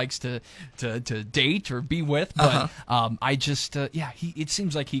that he likes to date or be with. But I just, it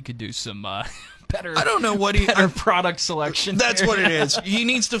seems like he could do some better. I don't know what better product selection. That's what it is. He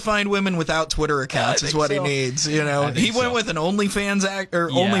needs to find women without Twitter accounts. Is what he needs. He went with an OnlyFans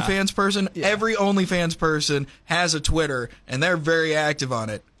OnlyFans person. Yeah. Every OnlyFans person has a Twitter, and they're very active on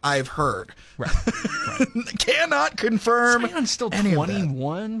it. I've heard. Right. Cannot confirm. Zion's still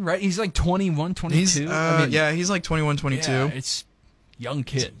 21, right? He's like 21, 22. He's like 21, 22. Yeah, it's young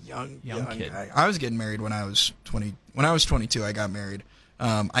kid. Young kid. I was getting married when I was 20. When I was 22, I got married.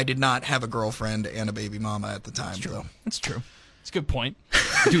 I did not have a girlfriend and a baby mama at the time, though. That's true. It's a good point.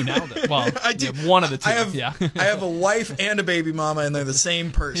 I do now, though. Well, I do. One of the two. I have a wife and a baby mama, and they're the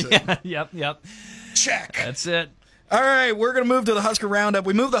same person. Yep. Check. That's it. All right, we're going to move to the Husker Roundup.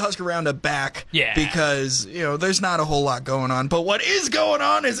 We moved the Husker Roundup back because, there's not a whole lot going on. But what is going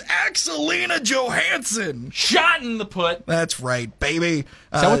on is Axelina Johansson. Shot in the put. That's right, baby. Is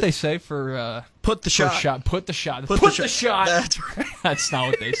that what they say for... Put the shot. Put the shot. Put the shot. That's right. That's not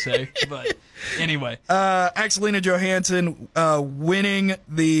what they say. But anyway. Axelina Johansson winning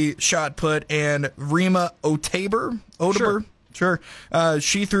the shot put, and Rima Otaber. Sure.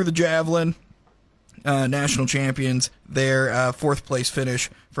 She threw the javelin. National champions there. Fourth place finish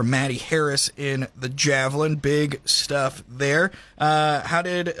for Maddie Harris in the javelin. Big stuff there. How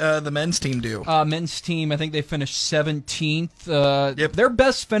did the men's team do? Men's team, I think they finished 17th. Their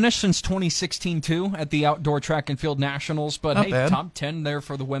best finish since 2016 too at the Outdoor Track and Field Nationals. But Not bad. Top 10 there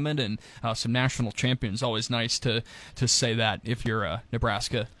for the women and some national champions. Always nice to say that if you're a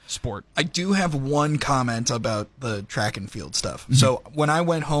Nebraska sport. I do have one comment about the track and field stuff. Mm-hmm. So when I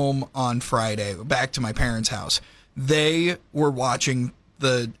went home on Friday, back to my parents' house, they were watching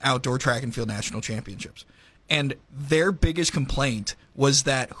the Outdoor Track and Field National Championships. And their biggest complaint was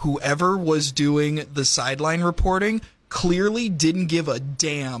that whoever was doing the sideline reporting clearly didn't give a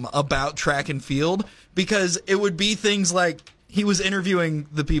damn about track and field, because it would be things like he was interviewing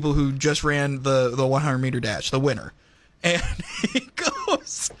the people who just ran the 100-meter dash, the winner. And he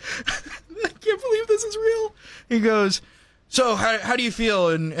goes, I can't believe this is real. He goes, so how do you feel?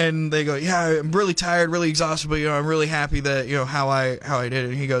 And they go, yeah, I'm really tired, really exhausted, but I'm really happy that how I did it.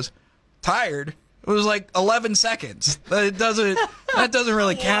 And he goes, tired? It was like 11 seconds. That doesn't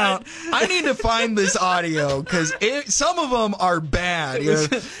really count. I need to find this audio because some of them are bad.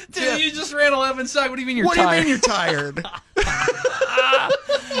 Dude, you just ran 11 seconds. What do you mean you're tired? What do you mean you're tired?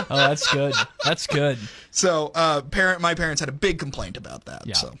 Oh, that's good. That's good. So, my parents had a big complaint about that.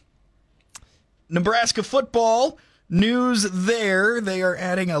 Yeah. So, Nebraska football news there. They are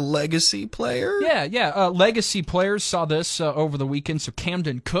adding a legacy player. Yeah. Legacy players saw this over the weekend. So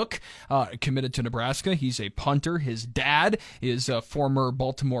Camden Cook committed to Nebraska. He's a punter. His dad is a former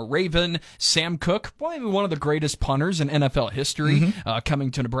Baltimore Raven. Sam Cook, probably one of the greatest punters in NFL history,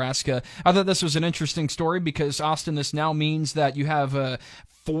 coming to Nebraska. I thought this was an interesting story because, Austin, this now means that you have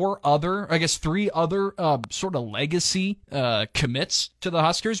three other sort of legacy commits to the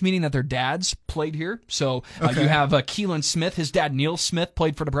Huskers, meaning that their dads played here. So you have Keelan Smith. His dad, Neil Smith,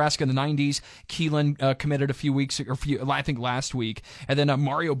 played for Nebraska in the 90s. Keelan committed I think last week. And then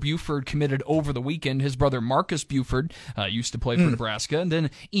Mario Buford committed over the weekend. His brother, Marcus Buford, used to play for Nebraska. And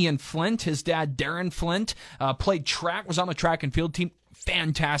then Ian Flint, his dad, Darren Flint, played track, was on the track and field team.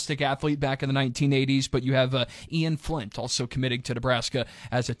 Fantastic athlete back in the 1980s, but you have Ian Flint also committing to Nebraska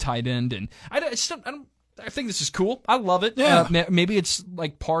as a tight end, and I think this is cool. I love it. Yeah. Maybe it's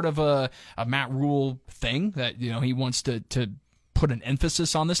like part of a Matt Rule thing that he wants to put an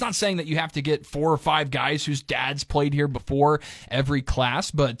emphasis on this. Not saying that you have to get 4 or 5 guys whose dads played here before every class,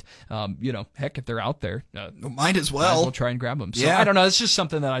 but heck, if they're out there, might as well. We'll try and grab them. So I don't know. It's just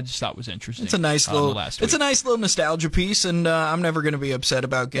something that I just thought was interesting. It's a nice little nostalgia piece, and I'm never going to be upset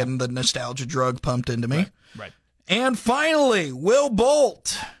about getting the nostalgia drug pumped into me. Right. And finally, Will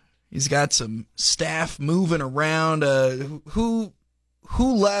Bolt. He's got some staff moving around. Who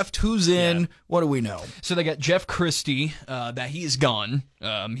left? Who's in? What do we know? So they got Jeff Christie. That he's gone.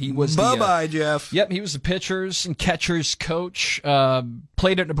 He was bye, Jeff. Yep, he was the pitchers and catchers coach.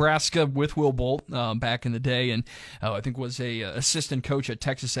 Played at Nebraska with Will Bolt back in the day, and I think was a assistant coach at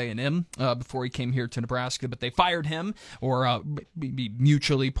Texas A&M before he came here to Nebraska. But they fired him, or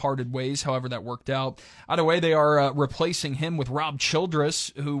mutually parted ways. However that worked out. Either way, they are replacing him with Rob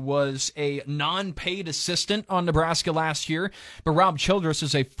Childress, who was a non-paid assistant on Nebraska last year. But Rob Childress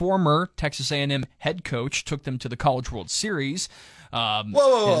is a former Texas A&M head coach. Took them to the College World Series.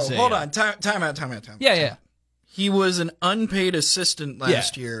 Whoa. Hold on. Time out. Yeah. He was an unpaid assistant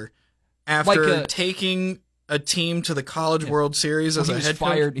last year after taking a team to the College World Series as a head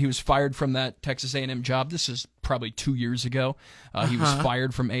coach. He was fired from that Texas A&M job. This is probably 2 years ago. He was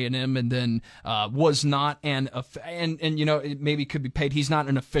fired from A&M and then was not and it maybe could be paid. He's not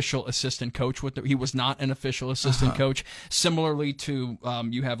an official assistant coach. He was not an official assistant coach. Similarly to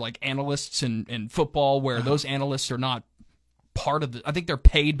you have like analysts in football where those analysts are not part of I think they're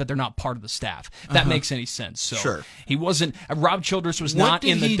paid, but they're not part of the staff. If that makes any sense. So sure. He wasn't. Rob Childress was not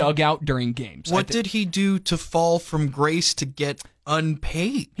in the dugout during games. What did he do to fall from grace to get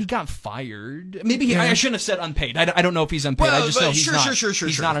unpaid? He got fired. Maybe I shouldn't have said unpaid. I don't know if he's unpaid. I just know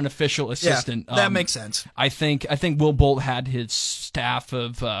he's not an official assistant. Yeah, that makes sense. I think Will Bolt had his staff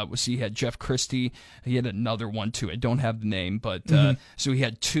of he had Jeff Christie. He had another one too. I don't have the name, but so he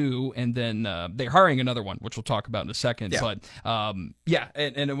had 2, and then they're hiring another one, which we'll talk about in a second. Yeah. But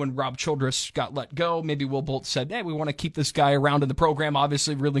and when Rob Childress got let go, maybe Will Bolt said, "Hey, we want to keep this guy around in the program.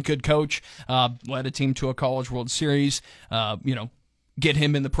 Obviously, really good coach. Led a team to a College World Series. Get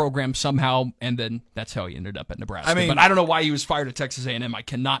him in the program somehow," and then that's how he ended up at Nebraska. But I don't know why he was fired at Texas A&M. I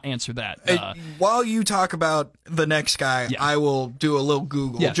cannot answer that. While you talk about the next guy, I will do a little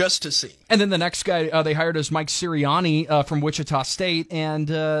Google just to see. And then the next guy they hired is Mike Sirianni from Wichita State, and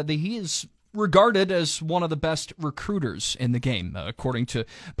he is regarded as one of the best recruiters in the game, according to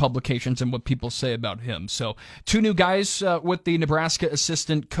publications and what people say about him. So 2 new guys with the Nebraska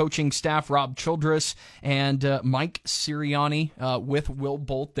assistant coaching staff, Rob Childress and Mike Sirianni with Will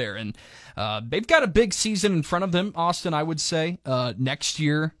Bolt there. And they've got a big season in front of them, Austin, I would say. Next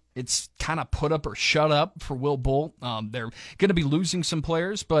year, it's kind of put up or shut up for Will Bolt. They're going to be losing some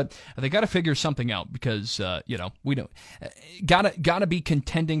players, but they got to figure something out because we don't gotta be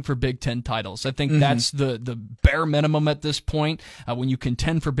contending for Big Ten titles. I think that's the bare minimum at this point. When you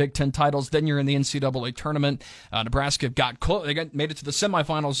contend for Big Ten titles, then you're in the NCAA tournament. Nebraska got close. They made it to the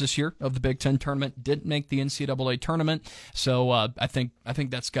semifinals this year of the Big Ten tournament. Didn't make the NCAA tournament, so I think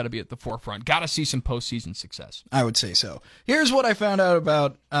that's got to be at the forefront. Got to see some postseason success. I would say so. Here's what I found out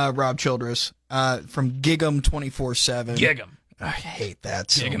about Rob Childress from Gig'em 24/7. Gig'em. I hate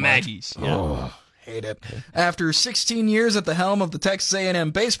that so Gig'em much. Aggies. Oh, hate it. After 16 years at the helm of the Texas A&M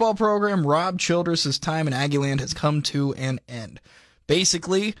baseball program, Rob Childress' time in Aggieland has come to an end.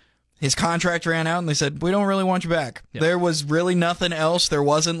 Basically, his contract ran out, and they said, "We don't really want you back." Yep. There was really nothing else. There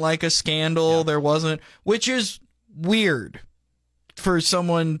wasn't like a scandal. Yep. There wasn't, which is weird for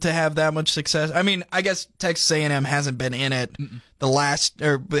someone to have that much success. I mean, I guess Texas A&M hasn't been in it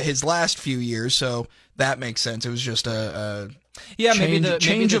his last few years, so that makes sense. It was just a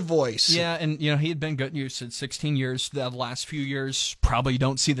change of voice. Yeah, and he had been good. You said 16 years. The last few years probably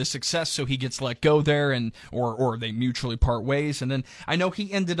don't see the success, so he gets let go there, and or they mutually part ways. And then I know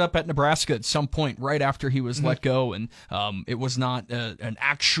he ended up at Nebraska at some point right after he was let go, and it was not an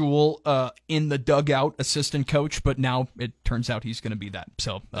actual in the dugout assistant coach, but now it turns out he's going to be that.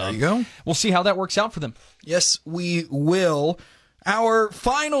 So there you go. We'll see how that works out for them. Yes, we will. Our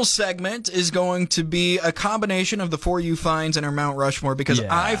final segment is going to be a combination of the For You finds and our Mount Rushmore, because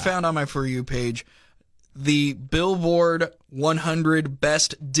I found on my For You page the Billboard 100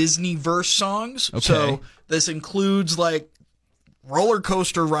 Best Disney-verse songs. Okay. So this includes like roller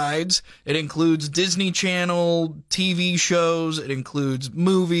coaster rides. It includes Disney Channel TV shows. It includes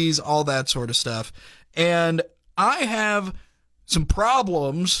movies, all that sort of stuff. And I have some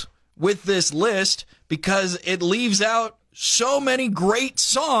problems with this list because it leaves out so many great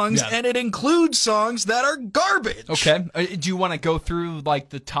songs, and it includes songs that are garbage. Okay. Do you want to go through like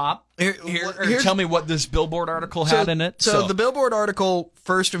the top? Tell me what this Billboard article had in it. So the Billboard article,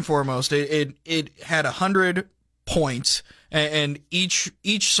 first and foremost, it had 100 points, and each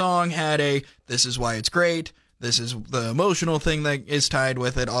song had this is why it's great. This is the emotional thing that is tied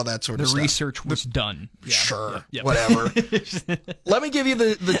with it, all that sort of stuff. The research was done. Yeah. Sure, yeah. Whatever. Let me give you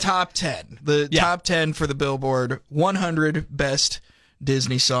the top 10. The top 10 for the Billboard 100 Best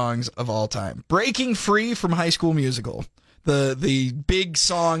Disney Songs of All Time. Breaking Free from High School Musical. The big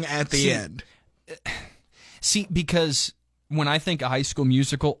song at the end. See, because when I think of High School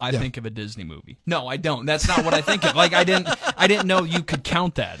Musical, I think of a Disney movie. No, I don't. That's not what I think of. Like, I didn't know you could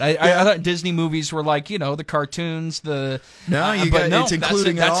count that. I thought Disney movies were like, the cartoons, it's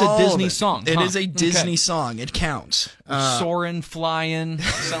including that's a Disney song. It is a Disney song. It counts. Soarin', flying,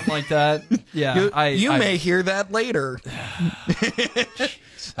 something like that. Yeah, you may hear that later.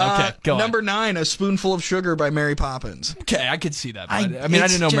 Okay, go on. Number 9, A Spoonful of Sugar by Mary Poppins. Okay, I could see that. I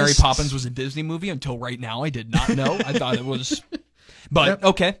didn't know Mary Poppins was a Disney movie until right now. I did not know. I thought it was. But,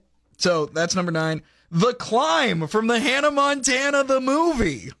 okay. So, that's number 9. The Climb from the Hannah Montana the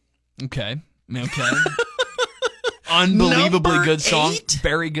movie. Okay. Unbelievably Number good song. 8?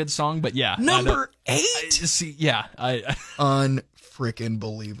 Very good song, but yeah. Number 8? See, yeah. Unfreaking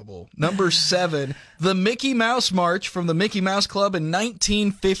believable. Number 7, The Mickey Mouse March from the Mickey Mouse Club in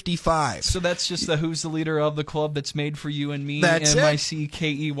 1955. So that's just the Who's the Leader of the Club that's made for you and me? That's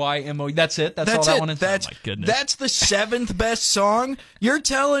MICKEYMO. That's it? That's all that one is? Oh, my goodness. That's the 7th best song? You're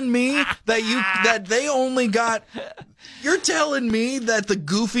telling me that they only got... You're telling me that the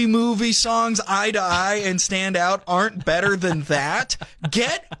Goofy Movie songs Eye to Eye and Stand Out aren't better than that?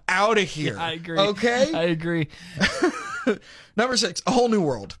 Get out of here. Yeah, I agree. Okay? I agree. Number 6, A Whole New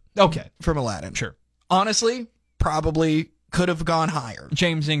World. Okay. From Aladdin. Sure. Honestly, probably could have gone higher.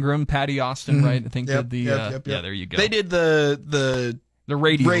 James Ingram, Patty Austin, right? I think did the... Yeah, there you go. They did the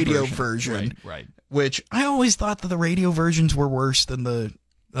radio version. Right. Which I always thought that the radio versions were worse than the...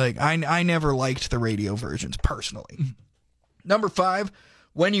 Like, I never liked the radio versions, personally. Number 5,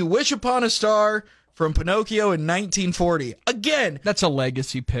 When You Wish Upon a Star from Pinocchio in 1940. Again... That's a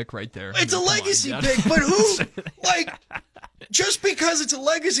legacy pick right there. It's a legacy pick, but who... Like, just because it's a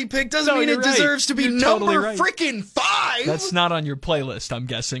legacy pick doesn't mean it deserves to be number freaking 5. That's not on your playlist, I'm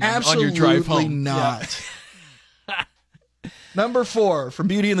guessing, Absolutely on your drive home. Not. Yeah. Number 4, from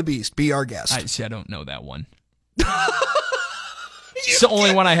Beauty and the Beast, Be Our Guest. I don't know that one. It's the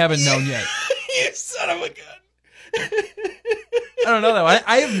only one I haven't known yet. You son of a gun. I don't know that one.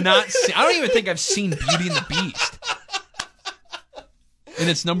 I have not seen... I don't even think I've seen Beauty and the Beast. And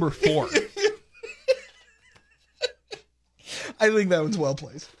it's number 4. I think that one's well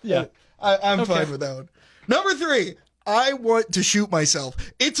placed. Yeah. I'm fine with that one. Number 3, I Want to Shoot Myself.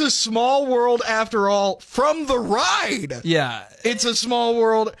 It's a Small World After All from The Ride. Yeah. It's a Small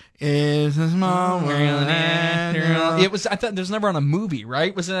World. It's a small world after all. It was. I thought there's never on a movie,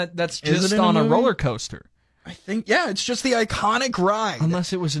 right? That's just it on a movie? roller coaster. I think, yeah, it's just the iconic ride.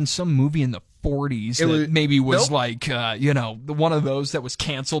 Unless it was in some movie in the 40s that was, maybe was nope. like, one of those that was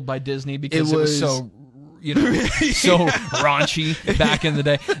canceled by Disney because it was so, so raunchy back in the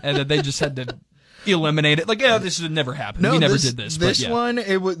day, and that they just had to eliminate it. Like, this would never happen. We never did this. This one,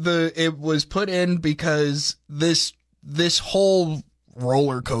 it was put in because this whole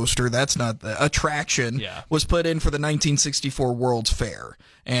roller coaster, that's not the attraction, was put in for the 1964 World's Fair,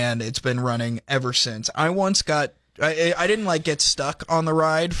 and it's been running ever since. I once got I didn't get stuck on the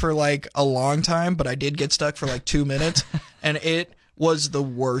ride for a long time, but I did get stuck for 2 minutes, and it was the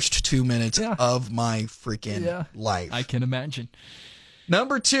worst 2 minutes of my freaking life. I can imagine.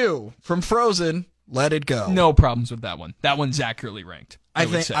 Number 2, from Frozen, Let It Go. No problems with that one. That one's accurately ranked. I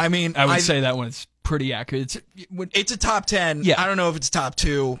would say that one is pretty accurate. It's a top 10. Yeah. I don't know if it's top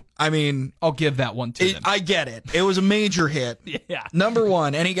 2. I mean, I'll give that one to them. I get it. It was a major hit. Yeah. Number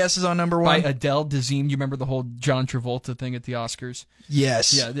 1. Any guesses on number 1? By Adele Dazeem. You remember the whole John Travolta thing at the Oscars?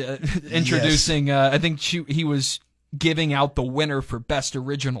 Yes. Yeah. Introducing. I think he was giving out the winner for Best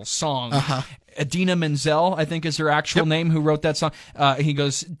Original Song. Idina Menzel, I think is her actual name, who wrote that song. He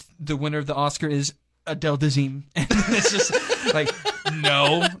goes, the winner of the Oscar is Adele Dazeem. And it's just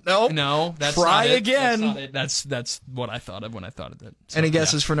no, that's try not it. again. That's what I thought of when I thought of it. So, any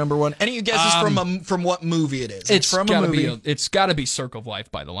guesses for number 1? Any guesses from what movie it is? It's from a movie. It's got to be Circle of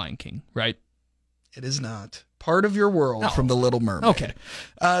Life by The Lion King, right? It is not. Part of Your World from The Little Mermaid. Okay.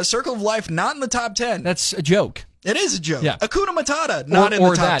 Circle of Life, not in the top 10. That's a joke. It is a joke. Yeah. Hakuna Matata, not in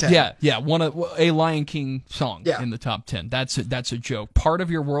the top 10. Yeah. A Lion King song in the top 10. That's a joke. Part of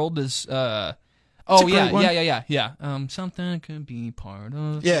Your World is yeah. Something could be part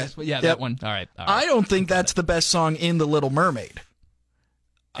of. Yeah. That one. All right. I don't think that's the best song in The Little Mermaid.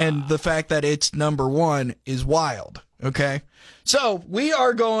 and the fact that it's number one is wild. Okay, so we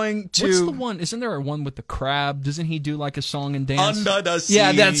are going to. What's the one? Isn't there a one with the crab? Doesn't he do like a song and dance? Under the Sea.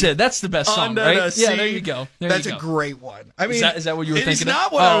 Yeah, that's it. That's the best song, Under right? the Sea. Yeah, there you go. That's a great one. I mean, is that what you were thinking? It's not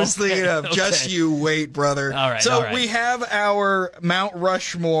of? what I was thinking of. Okay. Just you wait, brother. All right. So all right. we have our Mount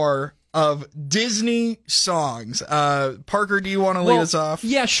Rushmore of Disney songs. Parker, do you want to lead us off?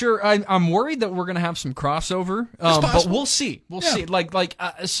 Yeah, sure. I'm worried that we're gonna have some crossover, but we'll see. We'll see.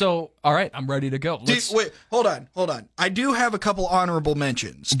 So, all right, I'm ready to go. Wait, hold on. I do have a couple honorable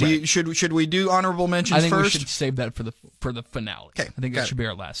mentions. Should we do honorable mentions I think first? we should save that for the finale. Okay, I think that should be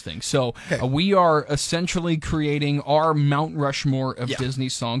our last thing. So Okay. we are essentially creating our Mount Rushmore of Disney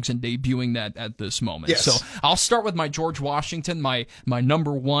songs and debuting that at this moment. Yes. So I'll start with my George Washington, my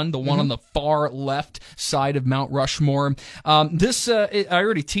number one, the one on the far left side of Mount Rushmore. I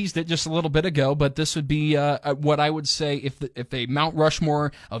already teased it just a little bit ago, but this would be what I would say if a Mount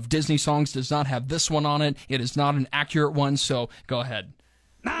Rushmore of Disney songs does not have this one on it, it is not an accurate one. So go ahead.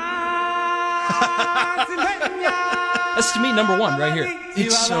 That's to me number one right here.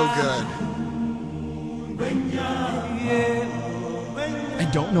 It's so good. I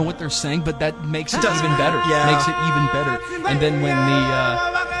don't know what they're saying, but that makes it even better. Yeah. Makes it even better. And then when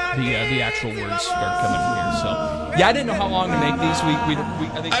the actual words start coming in here, so yeah, I didn't know how long to make these.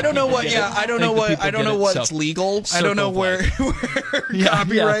 I think I don't know people what. get Yeah, it. I don't know what. I don't know what's So, legal. I don't know where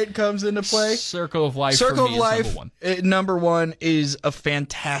copyright comes into play. Circle of Life. Circle for of me Life, is number one. number one is a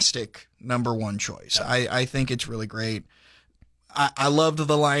fantastic number one choice. I think it's really great. I loved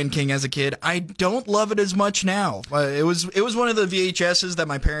The Lion King as a kid. I don't love it as much now. It was one of the VHSs that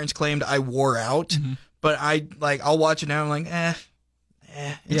my parents claimed I wore out, but I'll watch it now. I'm like,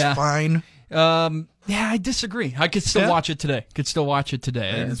 it's fine. Yeah, I disagree. I could still watch it today.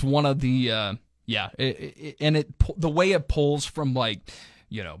 Yeah. It's one of the the way it pulls from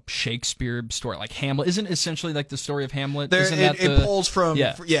Shakespeare story, like Hamlet, isn't essentially like the story of Hamlet. It pulls from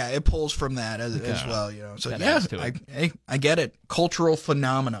it pulls from that as well. So I get it. Cultural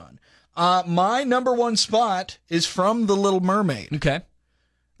phenomenon. My number one spot is from The Little Mermaid. Okay.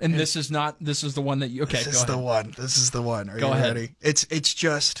 And this is the one that you. Okay, This is the one. This is the one. Are you ready? It's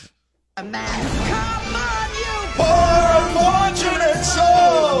just. Come on, you poor unfortunate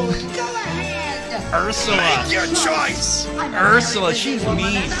soul. Go ahead. Ursula. Make your choice. Ursula, she's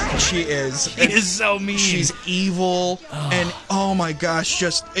mean. She is. She is so mean. She's evil, and oh my gosh,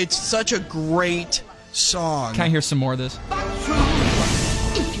 it's such a great song. Can I hear some more of this?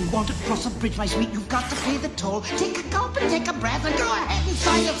 If you want to cross a bridge, my sweet, you've got to pay the toll. Take a gulp and take a breath and go ahead and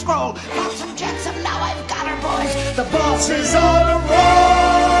sign your scroll. Flotsam Jetsam, now I've got her, boys. The boss is on a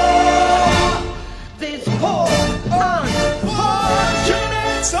roll. This poor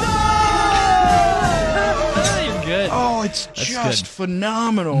unfortunate soul. You're good. Oh, it's That's just good.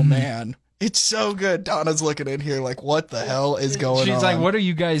 phenomenal, man. It's so good. Donna's looking in here like, what the hell is going on? She's like, what are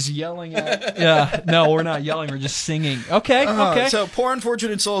you guys yelling at? Yeah, no, we're not yelling. We're just singing. Okay, okay. So, Poor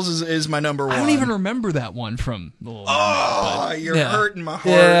Unfortunate Souls is my number one. I don't even remember that one from The Little Mermaid. Oh, you're hurting my heart.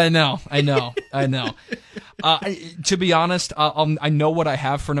 Yeah, I know. To be honest, I know what I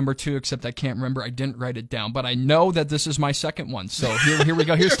have for number two, except I can't remember. I didn't write it down, but I know that this is my second one. So here we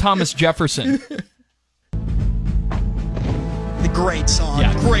go. Here's Thomas Jefferson. Great song.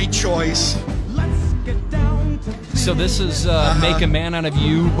 Yeah. Great choice. So this is Make a Man Out of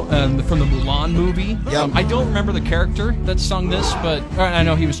You from the Mulan movie. Yep. I don't remember the character that sung this, but I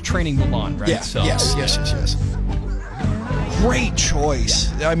know he was training Mulan, right? Yeah. So, Yes. Great choice.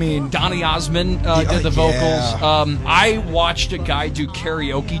 Yeah. I mean, Donny Osmond did the vocals. I watched a guy do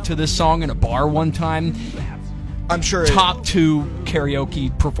karaoke to this song in a bar one time. I'm sure Top two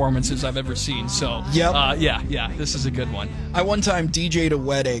karaoke performances I've ever seen. So, Yep. yeah, this is a good one. I one time DJ'd a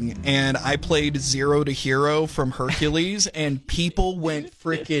wedding and I played Zero to Hero from Hercules and people went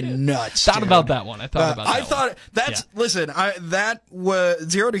freaking nuts. Thought dude. about that one. I thought about that. I thought that's listen. That was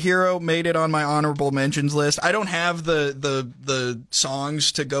Zero to Hero made it on my honorable mentions list. I don't have the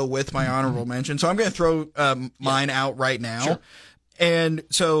songs to go with my honorable mention, so I'm going to throw mine out right now. Sure. And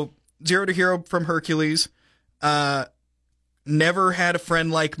so Zero to Hero from Hercules. Never had a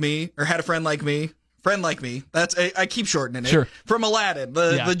friend like me, or had a friend like me. Friend like me. That's I keep shortening it. Sure. From Aladdin,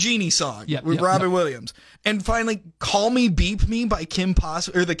 the genie song with Robin Williams. And finally, Call Me Beep Me by Kim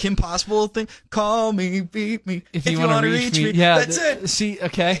Possible, or the Kim Possible thing. Call me, beep me if you want to reach me. Yeah, that's it. See,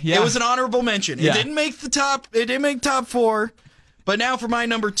 okay, yeah. It was an honorable mention. Yeah. It didn't make the top. It didn't make top four. But now for my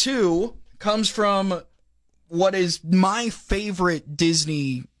number two comes from what is my favorite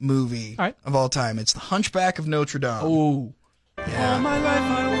Disney movie of all time. It's The Hunchback of Notre Dame. Oh. Yeah. All my life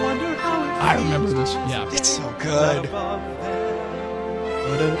I wonder how I remember this. Yeah. It's so good.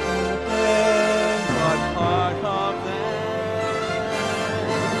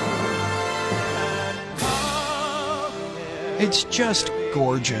 It's just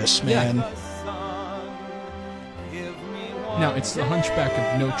gorgeous, man. Now, it's the Hunchback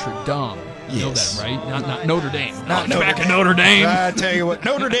of Notre Dame. You know that, right? Not Notre Dame. Not Hunchback of Notre Dame. I tell you what,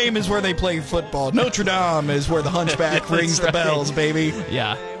 Notre Dame is where they play football. Notre Dame is where the Hunchback rings the bells, baby.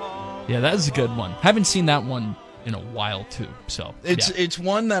 Yeah. Yeah, that's a good one. Haven't seen that one in a while, too. So it's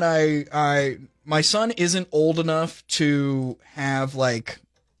one that I my son isn't old enough to have, like,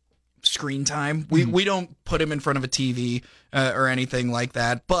 screen time. We don't put him in front of a TV or anything like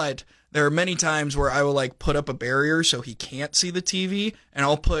that, but there are many times where I will, like, put up a barrier so he can't see the TV, and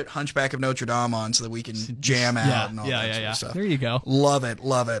I'll put Hunchback of Notre Dame on so that we can jam out and all that sort of stuff. There you go. Love it,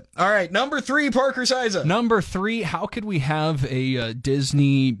 love it. All right, number 3, Parker Cyza. Number 3, how could we have a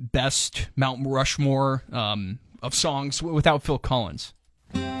Disney best Mount Rushmore of songs without Phil Collins?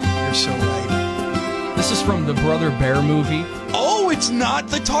 You're so right. This is from the Brother Bear movie. Oh, it's not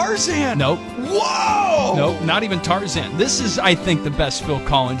the Tarzan. Nope. Whoa. Nope, not even Tarzan. This is, I think, the best Phil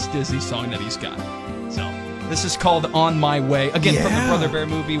Collins Disney song that he's got. So, this is called On My Way. Again, from the Brother Bear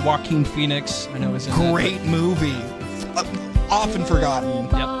movie. Joaquin Phoenix, I know, is in that. Great movie. Often forgotten.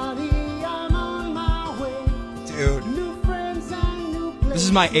 Yep. Dude. This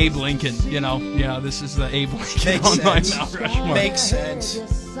is my Abe Lincoln, you know. Yeah, this is the Abe Lincoln on my Mount Rushmore. Makes sense.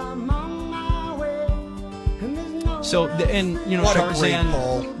 So, and you know, what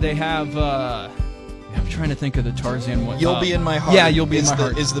Tarzan, they have, I'm trying to think of the Tarzan one. You'll Be in My Heart. Yeah, You'll Be in My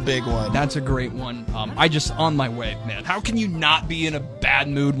Heart. Is the big one. That's a great one. On My Way, man. How can you not be in a bad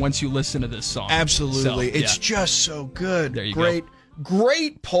mood once you listen to this song? Absolutely. So, it's just so good. There you go.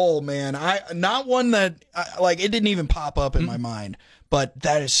 Great poll, man. Not one that, like, it didn't even pop up in my mind, but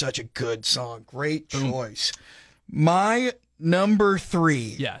that is such a good song. Great choice. My number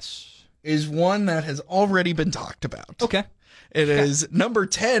 3. Yes. Is one that has already been talked about. Okay. It is number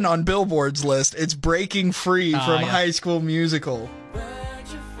 10 on Billboard's list. It's Breaking Free from High School Musical.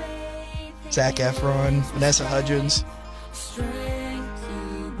 Zac Efron, Vanessa Hudgens.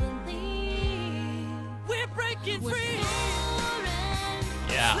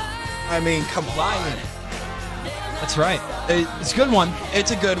 Yeah. I mean, come on. That's right. It's a good one. It's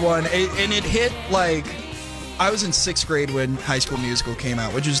a good one. And it hit, like... I was in 6th grade when High School Musical came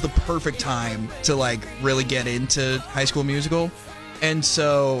out, which is the perfect time to, like, really get into High School Musical. And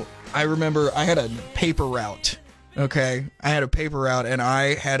so I remember I had a paper route, okay? I had a paper route, and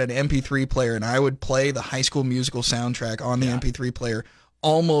I had an MP3 player, and I would play the High School Musical soundtrack on the MP3 player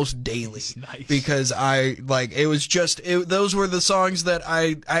almost daily. Nice. Because it was just, those were the songs that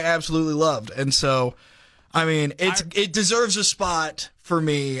I absolutely loved. And so, I mean, it deserves a spot for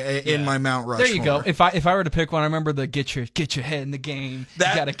me in my Mount Rushmore. There you go. If I were to pick one, I remember the get your head in the game. That,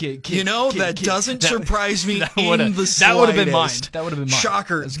 you gotta get that doesn't surprise me in the slightest. That would have been mine. That would have been mine.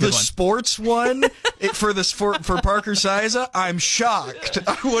 Shocker. The sports one for Parker Cyza, I'm shocked.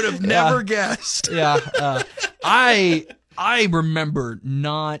 I would have never guessed. Yeah. I remember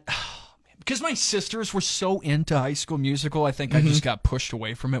not. Because my sisters were so into High School Musical, I think I just got pushed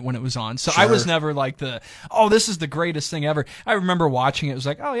away from it when it was on. So I was never like this is the greatest thing ever. I remember watching it. It was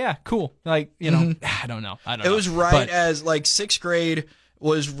like, oh, yeah, cool. Like, you know, I don't know. It was as, like, 6th grade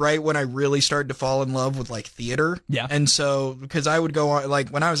was right when I really started to fall in love with, like, theater. Yeah. And so, because I would go on, like,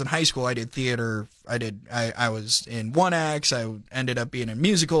 when I was in high school, I did theater. I was in one acts. I ended up being in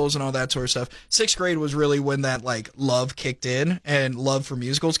musicals and all that sort of stuff. 6th grade was really when that, like, love kicked in and love for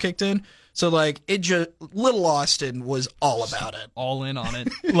musicals kicked in. So, like, Little Austin was all about it. All in on it.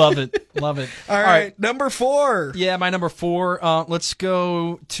 Love it. Love it. All right. Number 4. Yeah, my number 4. Let's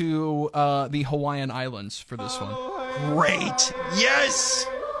go to the Hawaiian Islands for this one. Great. Yes.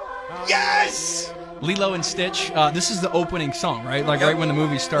 Yes. Lilo and Stitch. This is the opening song, right? Like, right when the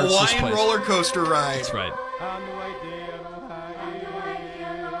movie starts. Hawaiian roller coaster ride. That's right.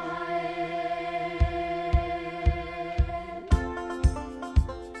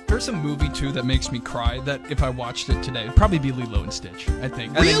 There's a movie, too, that makes me cry that if I watched it today, it'd probably be Lilo and Stitch, I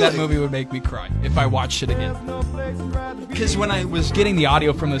think. I think that movie would make me cry if I watched it again. Because when I was getting the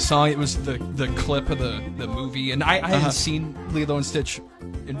audio from the song, it was the clip of the movie, and I hadn't seen Lilo and Stitch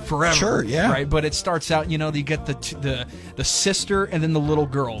in forever. Sure, yeah. Right? But it starts out, you know, you get the sister and then the little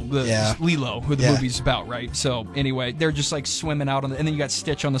girl, Lilo, who the movie's about, right? So, anyway, they're just, like, swimming out, and then you got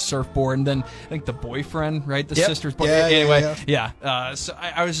Stitch on the surfboard, and then I think the boyfriend, right? The sister's boyfriend. So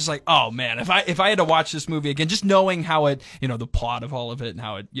I was just like, oh man, if I had to watch this movie again, just knowing how it, you know, the plot of all of it and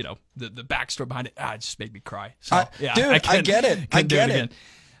how it, you know, the backstory behind it, it just made me cry. So dude, I get it.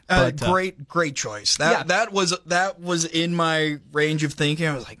 Great choice. That was in my range of thinking.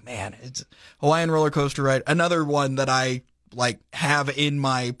 I was like, man, it's Hawaiian Roller Coaster Ride. Another one that I have in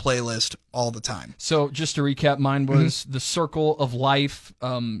my playlist all the time. So just to recap, mine was The Circle of Life,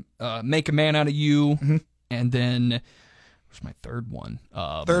 Make a Man Out of You, and then what's my third one?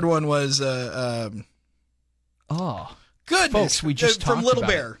 Third one was goodness, folks, we just from talked Little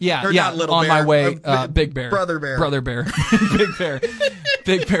about Bear. It. Yeah, or yeah. Not Little on Bear, my way, Big Bear, Brother Bear, Big Bear,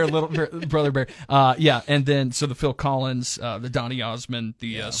 Big Bear, Little Bear, Brother Bear. And then so the Phil Collins, the Donny Osmond,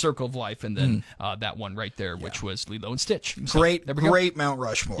 the Circle of Life, and then that one right there, which was Lilo and Stitch. So, great Mount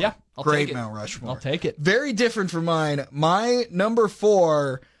Rushmore. Yeah, great Mount Rushmore. I'll take it. Very different from mine. My number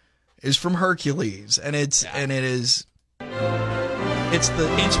 4 is from Hercules, and it's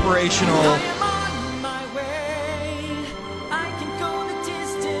the inspirational.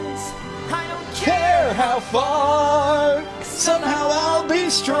 How far? Somehow I'll be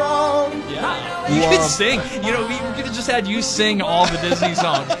strong. Yeah, you could sing. You know, we could have just had you sing all the Disney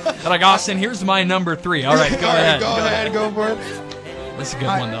songs. Like, Austin, here's my number 3. All right, go ahead. Go for it. That's a good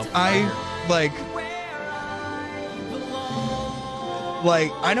one, though. I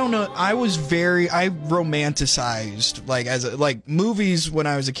don't know. I romanticized movies when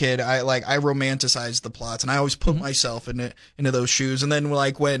I was a kid. I romanticized the plots, and I always put myself into those shoes. And then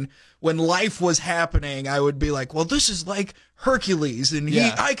when life was happening, I would be like, well, this is like Hercules, and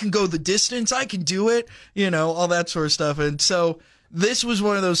I can go the distance, I can do it, all that sort of stuff. And so this was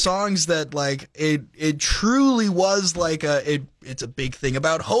one of those songs that it truly was it's a big thing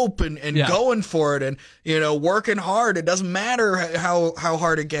about hope and going for it and working hard. It doesn't matter how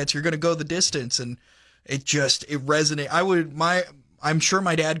hard it gets, you're going to go the distance. And it resonated. I'm sure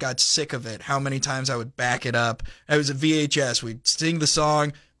my dad got sick of it, how many times I would back it up. It was a VHS. We'd sing the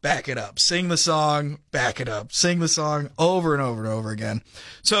song, back it up, sing the song, back it up, sing the song over and over and over again.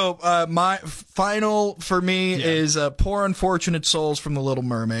 So my final for me is Poor Unfortunate Souls from The Little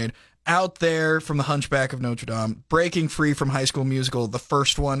Mermaid, Out There from The Hunchback of Notre Dame, Breaking Free from High School Musical, the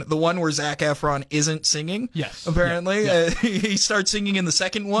first one, the one where Zac Efron isn't singing. Yes, apparently he starts singing in the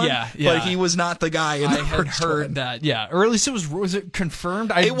second one. But he was not the guy in the first one. I had heard that. Yeah, or at least was it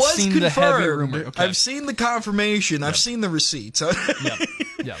confirmed? It was seen confirmed. The heavy rumor. Okay. I've seen the confirmation. I've seen the receipts.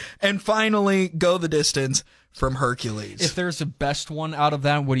 Yeah. And finally, Go the Distance from Hercules. If there's a best one out of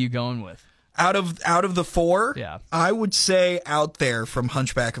that, what are you going with? Out of the 4, I would say Out There from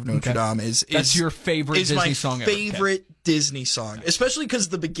Hunchback of Notre Dame that's your favorite Disney song ever. Favorite Disney song, especially because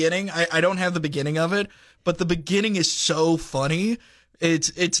the beginning. I don't have the beginning of it, but the beginning is so funny.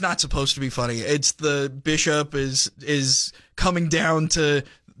 It's not supposed to be funny. It's the bishop is coming down to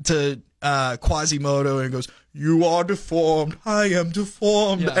Quasimodo and goes, "You are deformed, I am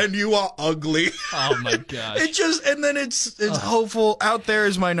deformed, and you are ugly." Oh my gosh! And then it's hopeful. Out There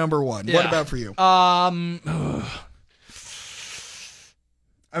is my number 1. Yeah. What about for you? I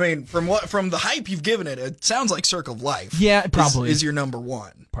mean, from the hype you've given it, it sounds like Circle of Life. Yeah, probably is your number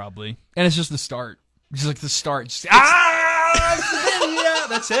 1. Probably, and it's just the start. Just like the start.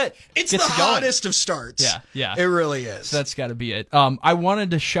 That's it. It's the hottest of starts. Yeah. It really is. So that's got to be it. I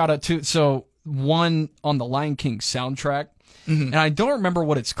wanted to shout out one on the Lion King soundtrack, and I don't remember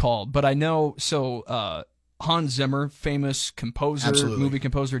what it's called, but I know. So Hans Zimmer, famous composer, movie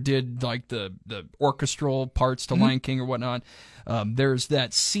composer, did like the orchestral parts to Lion King or whatnot. There's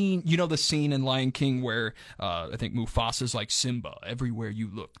that scene, the scene in Lion King where I think Mufasa's like, "Simba, everywhere you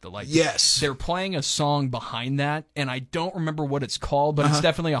look, the light." Yes. They're playing a song behind that, and I don't remember what it's called, but it's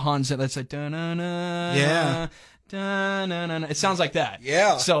definitely a Hans Zimmer. That's like, da-na-na, yeah. Da-na-na-na. It sounds like that.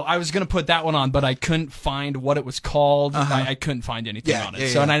 Yeah. So I was going to put that one on, but I couldn't find what it was called. I couldn't find anything on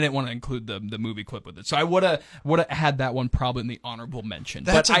it. And I didn't want to include the movie clip with it. So I would have had that one probably in the honorable mention.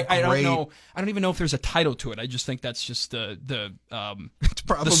 That's but I don't know. I don't even know if there's a title to it. I just think that's just the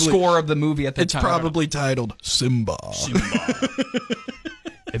score of the movie at the time. It's probably titled Simba.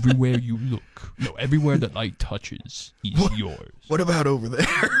 Everywhere you look, everywhere the light touches is yours. What about over there?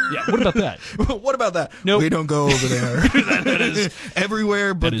 Yeah, what about that? What about that? Nope. We don't go over there. that is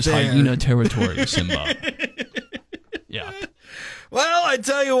everywhere but that is there. hyena territory, Simba. Yeah. Well, I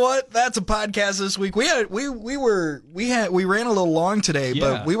tell you what, that's a podcast this week. We ran a little long today,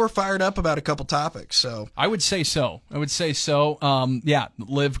 but we were fired up about a couple topics. So I would say so.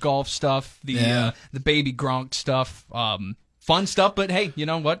 Live golf stuff, the baby Gronk stuff. Fun stuff, but hey, you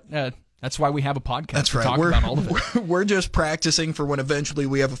know what? That's why we have a podcast. That's to right. Talk about all of it. We're just practicing for when eventually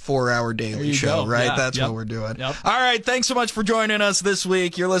we have a 4-hour daily show, go. right? Yeah, That's yep. what we're doing. Yep. All right. Thanks so much for joining us this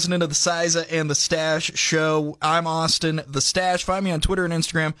week. You're listening to the Cyza and the Stache show. I'm Austin, the Stache. Find me on Twitter and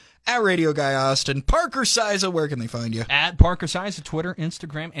Instagram at Radio Guy Austin. Parker Cyza, where can they find you? At Parker Cyza, Twitter,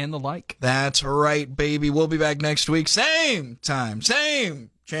 Instagram, and the like. That's right, baby. We'll be back next week. Same time, same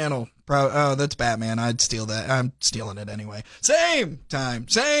channel. Oh, that's Batman. I'd steal that. I'm stealing it anyway. Same time,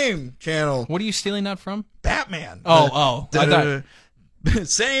 same channel. What are you stealing that from? Batman. I thought...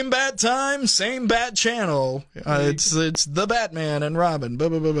 Same bat time, same bat channel. It's the Batman and Robin.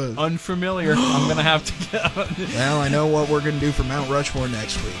 Unfamiliar. I'm gonna have to get. Well, I know what we're gonna do for Mount Rushmore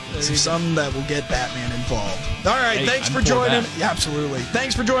next week. It's some that will get Batman involved. All right, thanks for joining. Yeah, absolutely.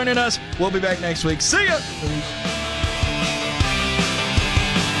 Thanks for joining us. We'll be back next week. See ya.